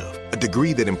proud of, a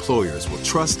degree that employers will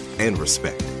trust and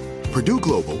respect. Purdue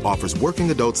Global offers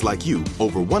working adults like you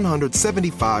over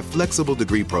 175 flexible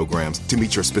degree programs to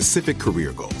meet your specific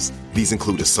career goals. These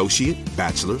include associate,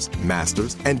 bachelor's,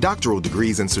 master's, and doctoral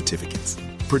degrees and certificates.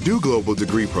 Purdue Global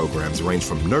degree programs range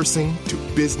from nursing to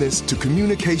business to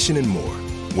communication and more.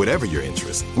 Whatever your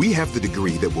interest, we have the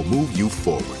degree that will move you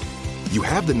forward. You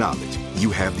have the knowledge, you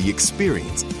have the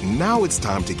experience. Now it's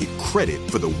time to get credit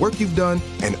for the work you've done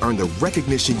and earn the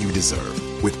recognition you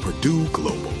deserve with Purdue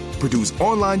Global, Purdue's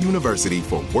online university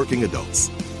for working adults.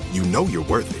 You know you're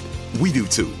worth it. We do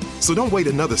too. So don't wait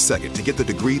another second to get the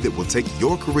degree that will take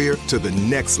your career to the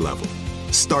next level.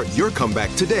 Start your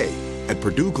comeback today at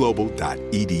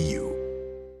purdueglobal.edu.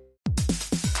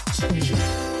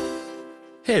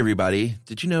 Hey, everybody.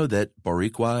 Did you know that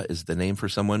Boricua is the name for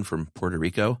someone from Puerto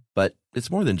Rico? But it's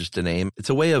more than just a name.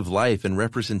 It's a way of life and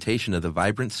representation of the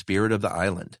vibrant spirit of the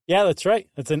island. Yeah, that's right.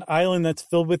 It's an island that's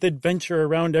filled with adventure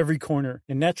around every corner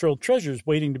and natural treasures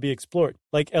waiting to be explored,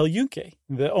 like El Yunque,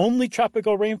 the only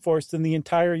tropical rainforest in the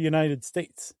entire United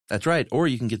States. That's right. Or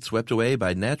you can get swept away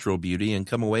by natural beauty and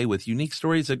come away with unique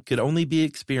stories that could only be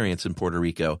experienced in Puerto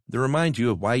Rico that remind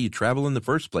you of why you travel in the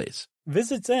first place.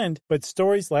 Visits end, but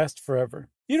stories last forever.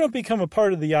 You don't become a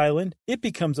part of the island, it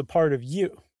becomes a part of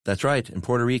you. That's right. In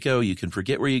Puerto Rico, you can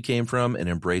forget where you came from and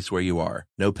embrace where you are.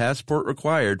 No passport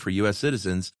required for U.S.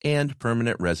 citizens and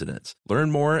permanent residents. Learn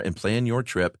more and plan your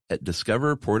trip at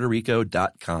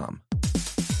discoverpuertorico.com.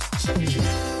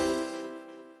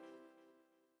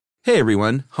 Hey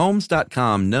everyone,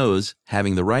 Homes.com knows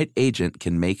having the right agent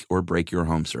can make or break your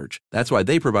home search. That's why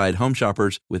they provide home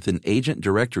shoppers with an agent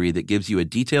directory that gives you a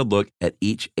detailed look at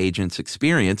each agent's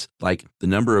experience, like the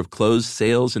number of closed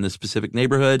sales in a specific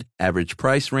neighborhood, average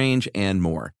price range, and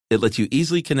more. It lets you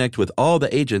easily connect with all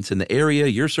the agents in the area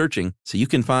you're searching so you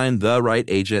can find the right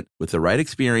agent with the right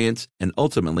experience and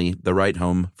ultimately the right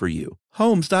home for you.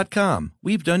 Homes.com.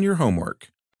 We've done your homework.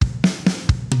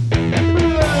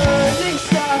 Learning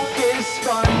stuff is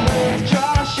fun with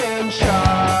Josh and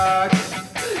Chuck.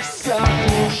 Stuff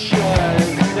you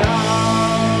should know.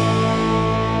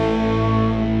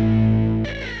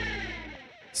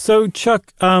 So,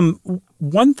 Chuck,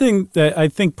 one thing that I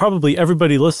think probably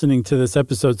everybody listening to this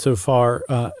episode so far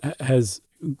has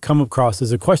come across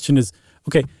as a question is,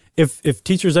 okay, if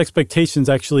teachers' expectations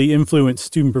actually influence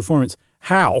student performance,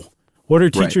 how? What are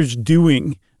teachers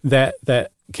doing that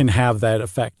can have that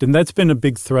effect? And that's been a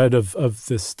big thread of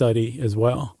this study as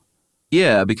well.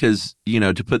 Yeah, because,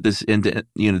 to put this into,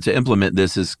 to implement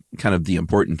this is kind of the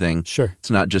important thing. Sure. It's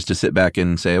not just to sit back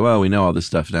and say, well, we know all this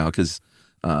stuff now, because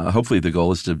hopefully the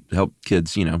goal is to help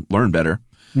kids, learn better.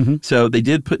 Mm-hmm. So they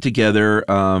did put together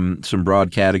some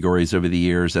broad categories over the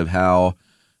years of how,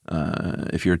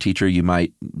 if you're a teacher, you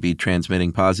might be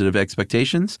transmitting positive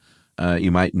expectations.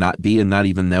 You might not be and not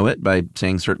even know it by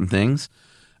saying certain things.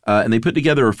 And they put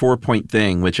together a 4-point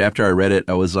thing, which after I read it,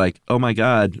 I was like, oh my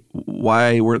God,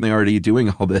 why weren't they already doing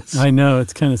all this? I know,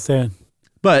 it's kind of sad.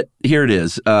 But here it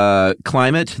is.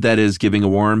 Climate, that is giving a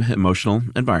warm emotional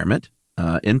environment.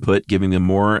 Input, giving them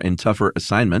more and tougher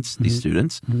assignments, these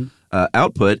students. Mm-hmm.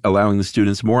 Output, allowing the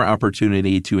students more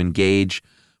opportunity to engage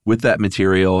with that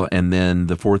material. And then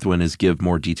the fourth one is give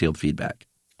more detailed feedback.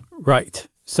 Right.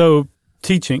 So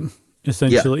teaching,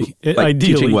 essentially, like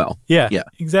ideally. Teaching well. Yeah,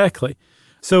 exactly.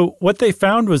 So what they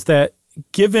found was that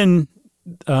given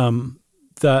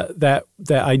that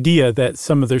idea that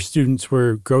some of their students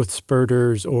were growth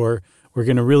spurters or were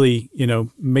going to really,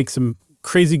 make some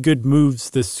crazy good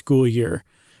moves this school year,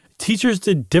 teachers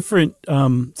did different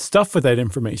stuff with that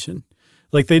information.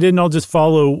 Like they didn't all just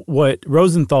follow what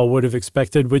Rosenthal would have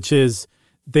expected, which is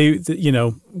they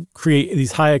create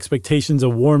these high expectations, a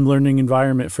warm learning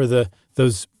environment for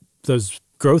those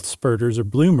growth spurters or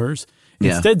bloomers.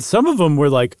 Yeah. Instead, some of them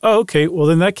were like, oh, okay, well,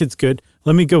 then that kid's good.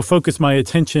 Let me go focus my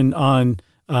attention on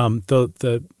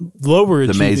the lower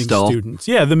achieving students.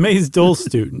 Yeah, the Mays-Dole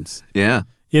students. Yeah.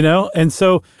 And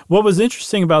so what was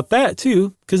interesting about that,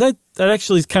 too, because that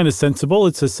actually is kind of sensible.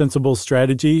 It's a sensible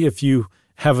strategy if you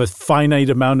have a finite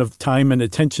amount of time and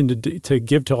attention to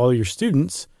give to all your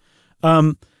students.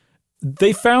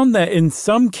 They found that in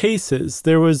some cases,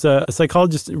 there was a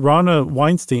psychologist, Rana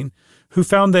Weinstein, who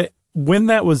found that when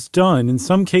that was done, in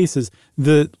some cases,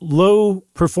 the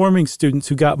low-performing students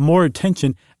who got more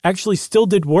attention actually still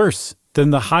did worse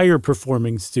than the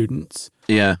higher-performing students.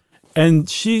 Yeah. And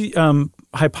she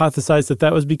hypothesized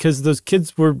that was because those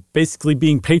kids were basically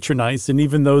being patronized, and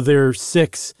even though they're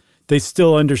 6, they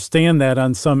still understand that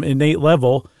on some innate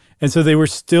level, and so they were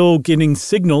still getting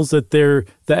signals that the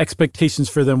expectations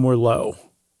for them were low.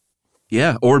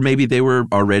 Yeah, or maybe they were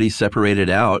already separated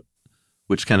out,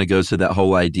 which kind of goes to that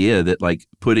whole idea that like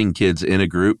putting kids in a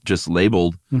group just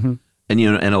labeled. Mm-hmm. And,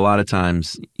 and a lot of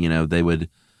times, they would,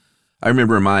 I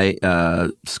remember my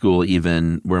school,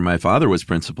 even where my father was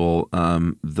principal,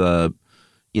 the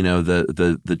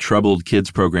troubled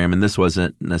kids program, and this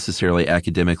wasn't necessarily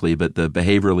academically, but the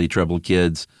behaviorally troubled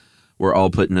kids were all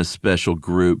put in a special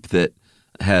group that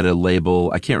had a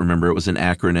label. I can't remember. It was an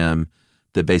acronym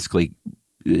that basically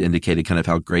indicated kind of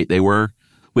how great they were,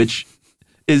 which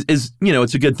is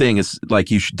it's a good thing. It's like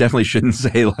you definitely shouldn't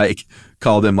say like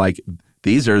call them like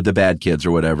these are the bad kids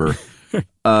or whatever.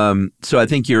 So I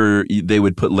think they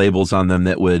would put labels on them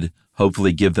that would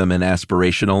hopefully give them an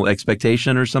aspirational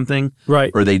expectation or something,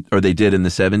 right? Or they did in the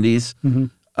 70s.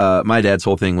 Mm-hmm. My dad's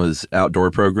whole thing was outdoor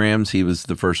programs. He was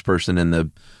the first person in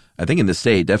the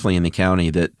state, definitely in the county,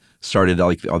 that started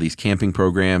like all these camping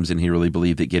programs, and he really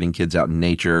believed that getting kids out in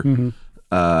nature. Mm-hmm.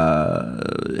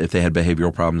 If they had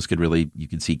behavioral problems, you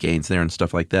could see gains there and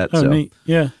stuff like that. Oh, neat.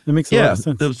 Yeah, that makes a lot of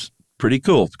sense. That was pretty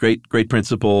cool. Great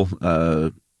principle.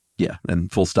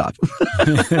 And full stop.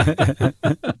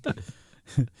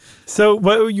 So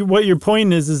what your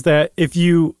point is that if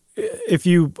you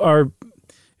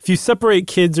separate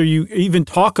kids, or you even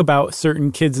talk about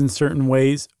certain kids in certain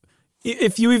ways,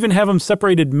 if you even have them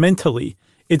separated mentally,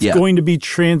 it's going to be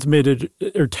transmitted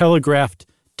or telegraphed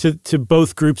to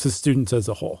both groups of students as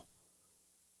a whole.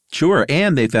 Sure.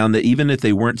 And they found that even if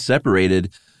they weren't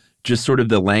separated, just sort of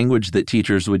the language that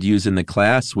teachers would use in the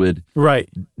class would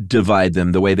divide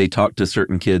them, the way they talk to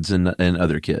certain kids and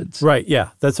other kids. Right. Yeah,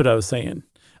 that's what I was saying.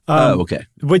 Okay.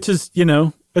 Which is,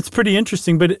 it's pretty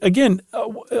interesting. But again,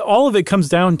 all of it comes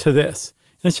down to this.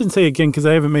 And I shouldn't say again because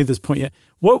I haven't made this point yet.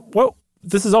 What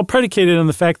this is all predicated on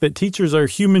the fact that teachers are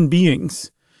human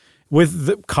beings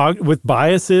with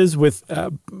biases, with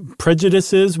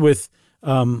prejudices, with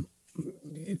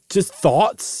just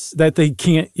thoughts that they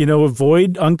can't,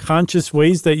 avoid, unconscious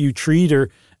ways that you treat or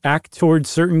act towards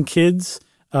certain kids,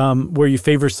 where you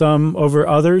favor some over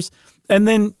others. And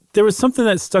then there was something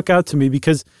that stuck out to me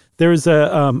because there was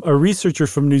a researcher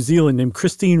from New Zealand named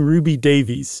Christine Ruby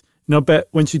Davies. And I'll bet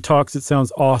when she talks, it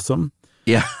sounds awesome.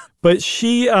 Yeah. But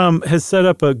she has set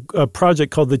up a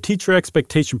project called the Teacher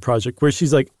Expectation Project, where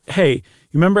she's like, hey, you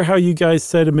remember how you guys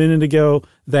said a minute ago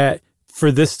that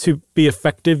for this to be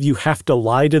effective, you have to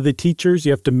lie to the teachers,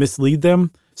 you have to mislead them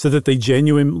so that they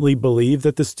genuinely believe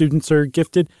that the students are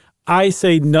gifted? I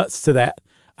say nuts to that.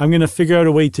 I'm going to figure out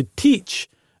a way to teach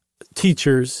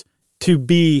teachers to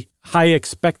be high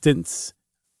expectancy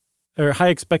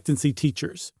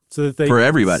teachers. So that they, for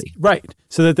everybody. Right.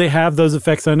 So that they have those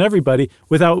effects on everybody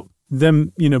without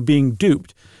them, being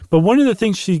duped. But one of the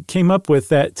things she came up with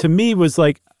that to me was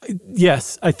like,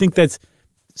 yes, I think that's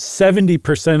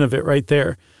 70% of it right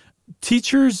there.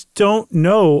 Teachers don't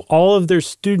know all of their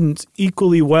students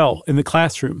equally well in the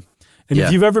classroom. And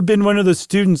if you've ever been one of those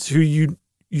students who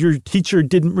your teacher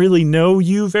didn't really know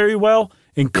you very well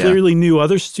and clearly knew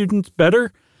other students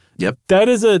better, that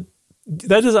is an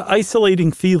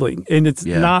isolating feeling, and it's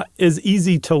not as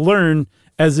easy to learn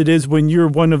as it is when you're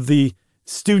one of the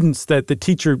students that the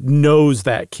teacher knows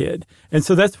that kid. And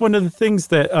so that's one of the things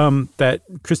that that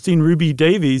Christine Ruby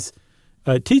Davies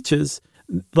teaches,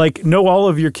 like, know all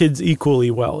of your kids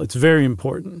equally well. It's very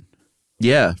important.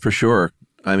 Yeah, for sure.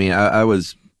 I mean, I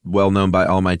was well known by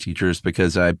all my teachers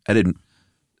because I didn't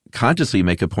consciously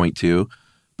make a point to,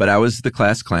 but I was the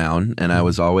class clown, and I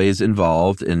was always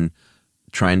involved in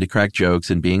trying to crack jokes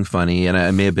and being funny, and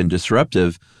I may have been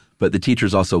disruptive, but the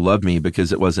teachers also loved me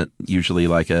because it wasn't usually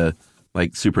like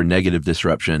super negative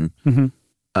disruption. Mm-hmm.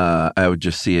 I would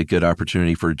just see a good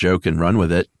opportunity for a joke and run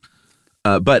with it.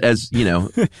 But as you know,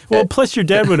 well, plus your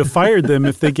dad would have fired them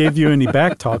if they gave you any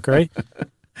back talk, right?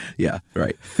 Yeah,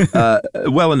 right.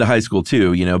 Well into high school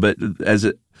too, but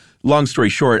long story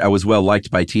short, I was well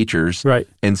liked by teachers, right?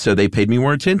 And so they paid me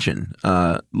more attention.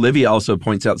 Livia also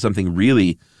points out something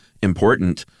really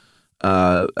important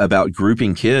about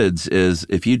grouping kids is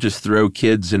if you just throw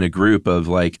kids in a group of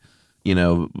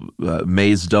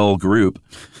Maysdull group,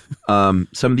 some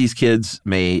of these kids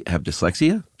may have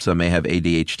dyslexia, some may have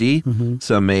ADHD,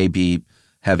 some may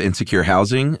have insecure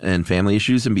housing and family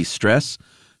issues and be stressed,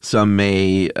 some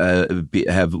may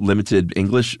have limited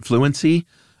English fluency.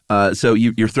 So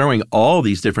you're throwing all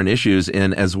these different issues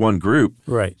in as one group,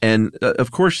 right? And of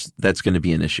course, that's going to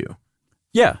be an issue.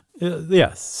 Yeah.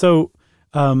 Yes. So,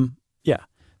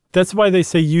 that's why they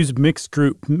say use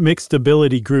mixed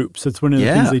ability groups. It's one of the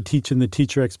things they teach in the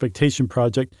Teacher Expectation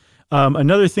Project.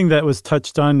 Another thing that was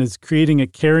touched on is creating a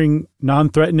caring,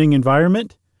 non-threatening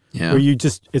environment where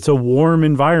it's a warm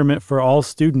environment for all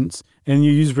students, and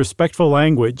you use respectful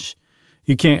language.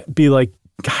 You can't be like,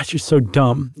 gosh, you're so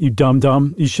dumb, you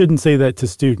dumb. You shouldn't say that to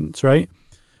students, right?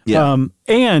 Yeah.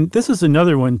 And this is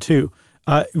another one too.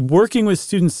 Working with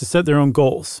students to set their own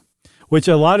goals, which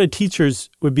a lot of teachers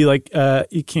would be like,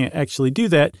 you can't actually do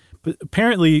that. But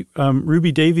apparently,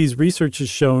 Ruby Davies research has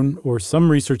shown, or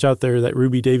some research out there that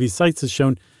Ruby Davies cites has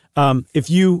shown, if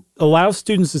you allow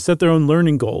students to set their own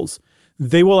learning goals,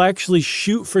 they will actually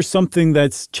shoot for something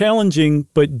that's challenging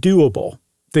but doable.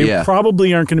 They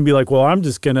probably aren't going to be like, well, I'm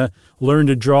just going to learn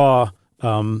to draw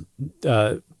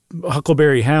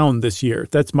Huckleberry Hound this year.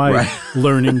 That's my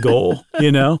learning goal,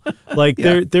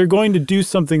 they're going to do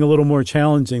something a little more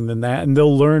challenging than that, and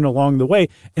they'll learn along the way,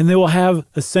 and they will have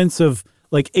a sense of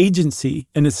agency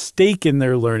and a stake in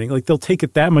their learning. They'll take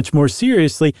it that much more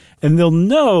seriously, and they'll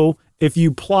know if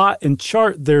you plot and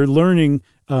chart their learning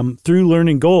through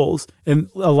learning goals and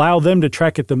allow them to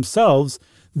track it themselves,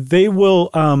 they will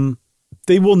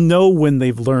know when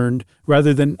they've learned,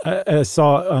 rather than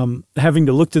having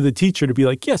to look to the teacher to be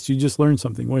like, yes, you just learned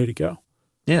something. Way to go.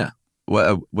 Yeah.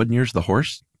 Well, wasn't yours the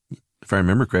horse? If I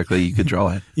remember correctly, you could draw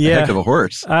a heck of a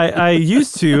horse. I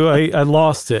used to. I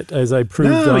lost it, as I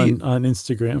proved on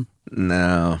Instagram.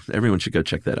 No, everyone should go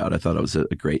check that out. I thought it was a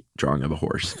great drawing of a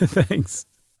horse. Thanks.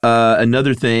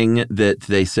 Another thing that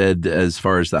they said as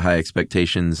far as the high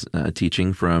expectations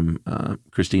teaching from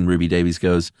Christine Ruby Davies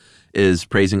goes is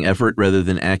praising effort rather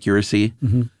than accuracy.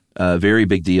 Mm-hmm. Very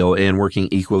big deal, and working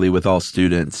equally with all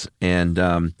students.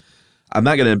 And I'm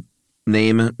not going to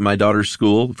name my daughter's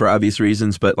school for obvious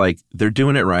reasons, but like they're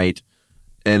doing it right.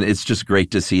 And it's just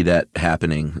great to see that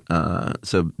happening.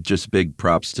 So just big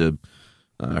props to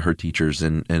her teachers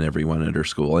and everyone at her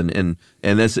school. And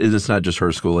it's not just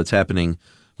her school. It's happening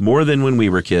more than when we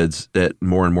were kids at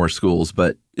more and more schools,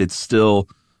 but it's still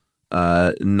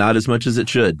not as much as it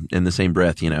should in the same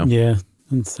breath, Yeah,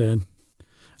 that's sad.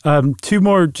 Two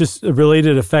more just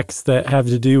related effects that have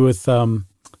to do with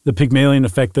the Pygmalion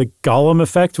effect, the Golem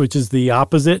effect, which is the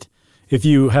opposite. If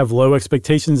you have low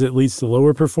expectations, it leads to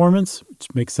lower performance, which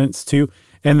makes sense too.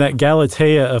 And that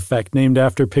Galatea effect, named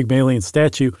after Pygmalion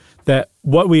statue, that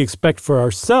what we expect for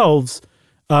ourselves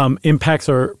impacts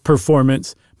our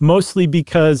performance, mostly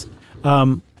because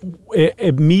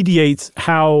it mediates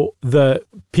how the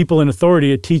people in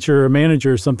authority, a teacher or a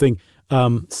manager or something,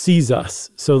 sees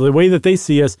us. So the way that they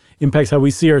see us impacts how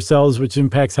we see ourselves, which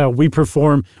impacts how we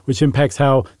perform, which impacts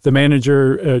how the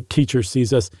manager, teacher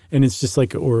sees us. And it's just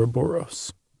like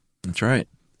Ouroboros. That's right.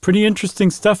 Pretty interesting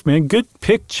stuff, man. Good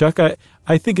pick, Chuck. I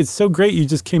think it's so great you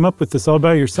just came up with this all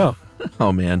by yourself.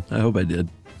 Oh, man. I hope I did.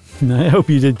 I hope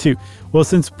you did, too. Well,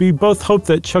 since we both hope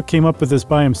that Chuck came up with this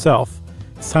by himself,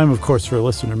 it's time, of course, for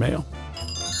listener mail.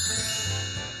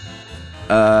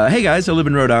 Hey guys, I live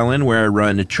in Rhode Island where I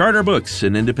run Charter Books,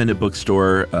 an independent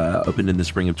bookstore opened in the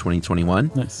spring of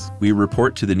 2021. Nice. We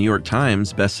report to the New York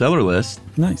Times bestseller list.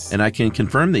 Nice. And I can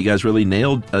confirm that you guys really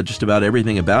nailed just about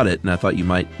everything about it, and I thought you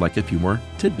might like a few more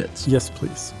tidbits. Yes,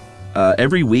 please.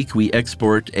 Every week we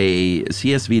export a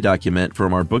CSV document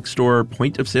from our bookstore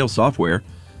point-of-sale software,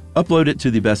 upload it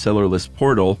to the bestseller list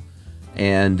portal,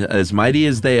 and as mighty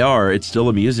as they are, it's still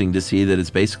amusing to see that it's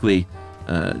basically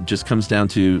just comes down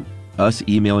to us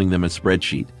emailing them a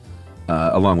spreadsheet,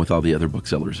 along with all the other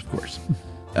booksellers, of course.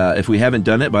 If we haven't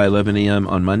done it by 11 a.m.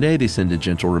 on Monday, they send a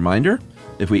gentle reminder.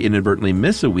 If we inadvertently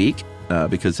miss a week,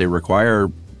 because they require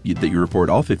that you report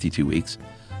all 52 weeks,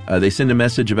 they send a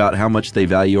message about how much they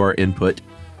value our input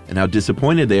and how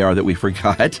disappointed they are that we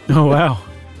forgot. Oh, wow. A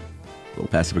little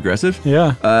passive-aggressive.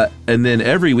 Yeah. And then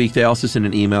every week they also send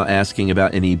an email asking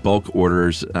about any bulk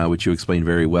orders, which you explained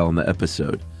very well in the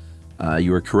episode.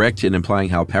 You are correct in implying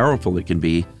how powerful it can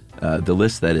be. The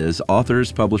list, that is,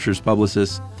 authors, publishers,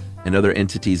 publicists, and other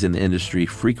entities in the industry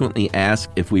frequently ask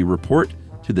if we report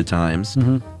to the Times.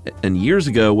 Mm-hmm. And years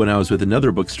ago, when I was with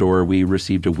another bookstore, we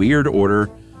received a weird order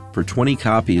for 20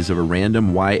 copies of a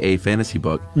random YA fantasy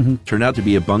book. Mm-hmm. Turned out to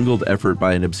be a bungled effort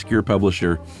by an obscure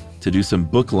publisher to do some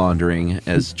book laundering,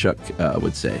 as Chuck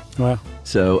would say. Wow.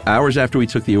 So hours after we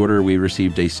took the order, we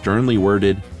received a sternly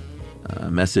worded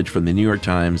message from the New York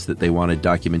Times that they wanted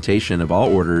documentation of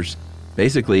all orders,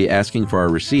 basically asking for our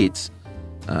receipts.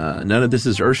 None of this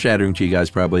is earth-shattering to you guys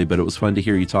probably, but it was fun to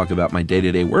hear you talk about my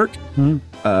day-to-day work. Mm-hmm.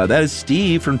 That is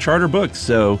Steve from Charter Books.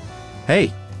 So,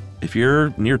 hey, if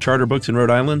you're near Charter Books in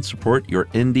Rhode Island, support your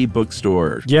indie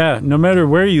bookstore. Yeah, no matter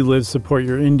where you live, support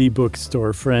your indie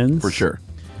bookstore, friends. For sure.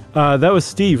 That was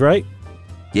Steve, right?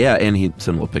 Yeah, and he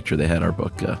sent a little picture. They had our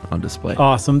book on display.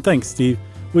 Awesome. Thanks, Steve.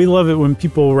 We love it when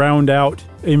people round out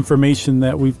information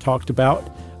that we've talked about.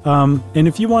 And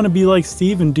if you want to be like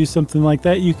Steve and do something like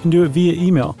that, you can do it via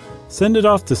email. Send it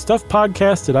off to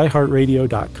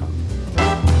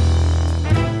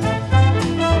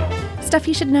stuffpodcast@iheartradio.com. Stuff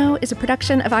You Should Know is a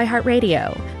production of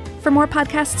iHeartRadio. For more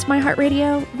podcasts from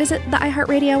iHeartRadio, visit the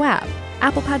iHeartRadio app,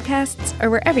 Apple Podcasts, or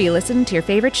wherever you listen to your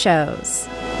favorite shows.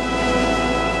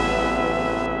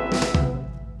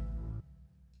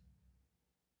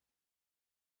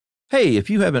 Hey, if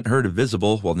you haven't heard of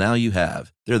Visible, well, now you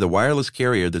have. They're the wireless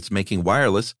carrier that's making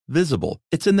wireless visible.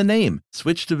 It's in the name.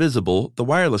 Switch to Visible, the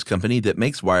wireless company that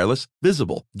makes wireless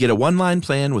visible. Get a one-line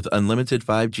plan with unlimited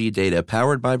 5G data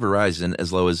powered by Verizon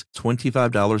as low as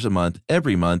 $25 a month,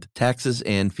 every month, taxes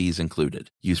and fees included.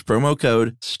 Use promo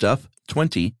code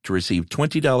STUFF20 to receive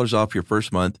 $20 off your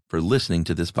first month for listening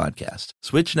to this podcast.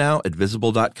 Switch now at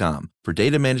Visible.com. For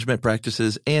data management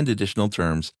practices and additional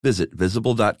terms, visit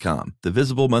Visible.com. The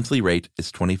Visible monthly rate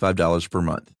is $25 per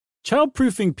month.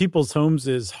 Childproofing people's homes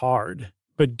is hard,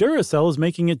 but Duracell is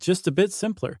making it just a bit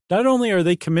simpler. Not only are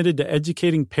they committed to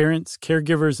educating parents,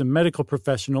 caregivers, and medical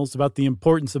professionals about the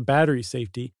importance of battery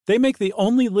safety, they make the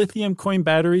only lithium coin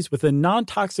batteries with a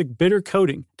non-toxic bitter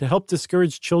coating to help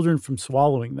discourage children from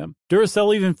swallowing them.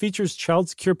 Duracell even features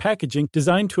child-secure packaging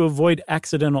designed to avoid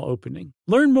accidental opening.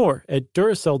 Learn more at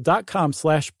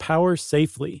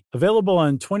Duracell.com/powersafely. Available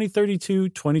on 2032,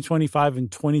 2025,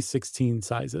 and 2016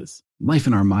 sizes. Life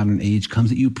in our modern age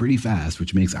comes at you pretty fast,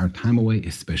 which makes our time away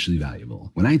especially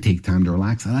valuable. When I take time to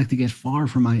relax, I like to get far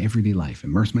from my everyday life,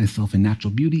 immerse myself in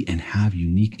natural beauty, and have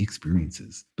unique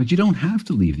experiences. But you don't have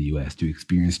to leave the U.S. to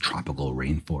experience tropical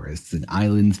rainforests and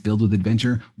islands filled with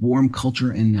adventure, warm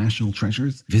culture, and national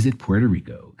treasures. Visit Puerto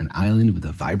Rico, an island with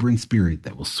a vibrant spirit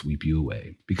that will sweep you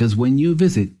away. Because when you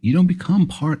visit, you don't become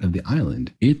part of the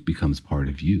island, it becomes part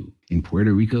of you. In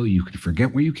Puerto Rico, you can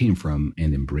forget where you came from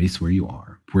and embrace where you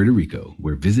are. Puerto Rico,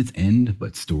 where visits end,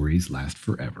 but stories last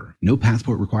forever. No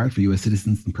passport required for U.S.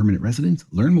 citizens and permanent residents.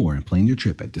 Learn more and plan your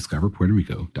trip at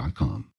discoverpuertorico.com.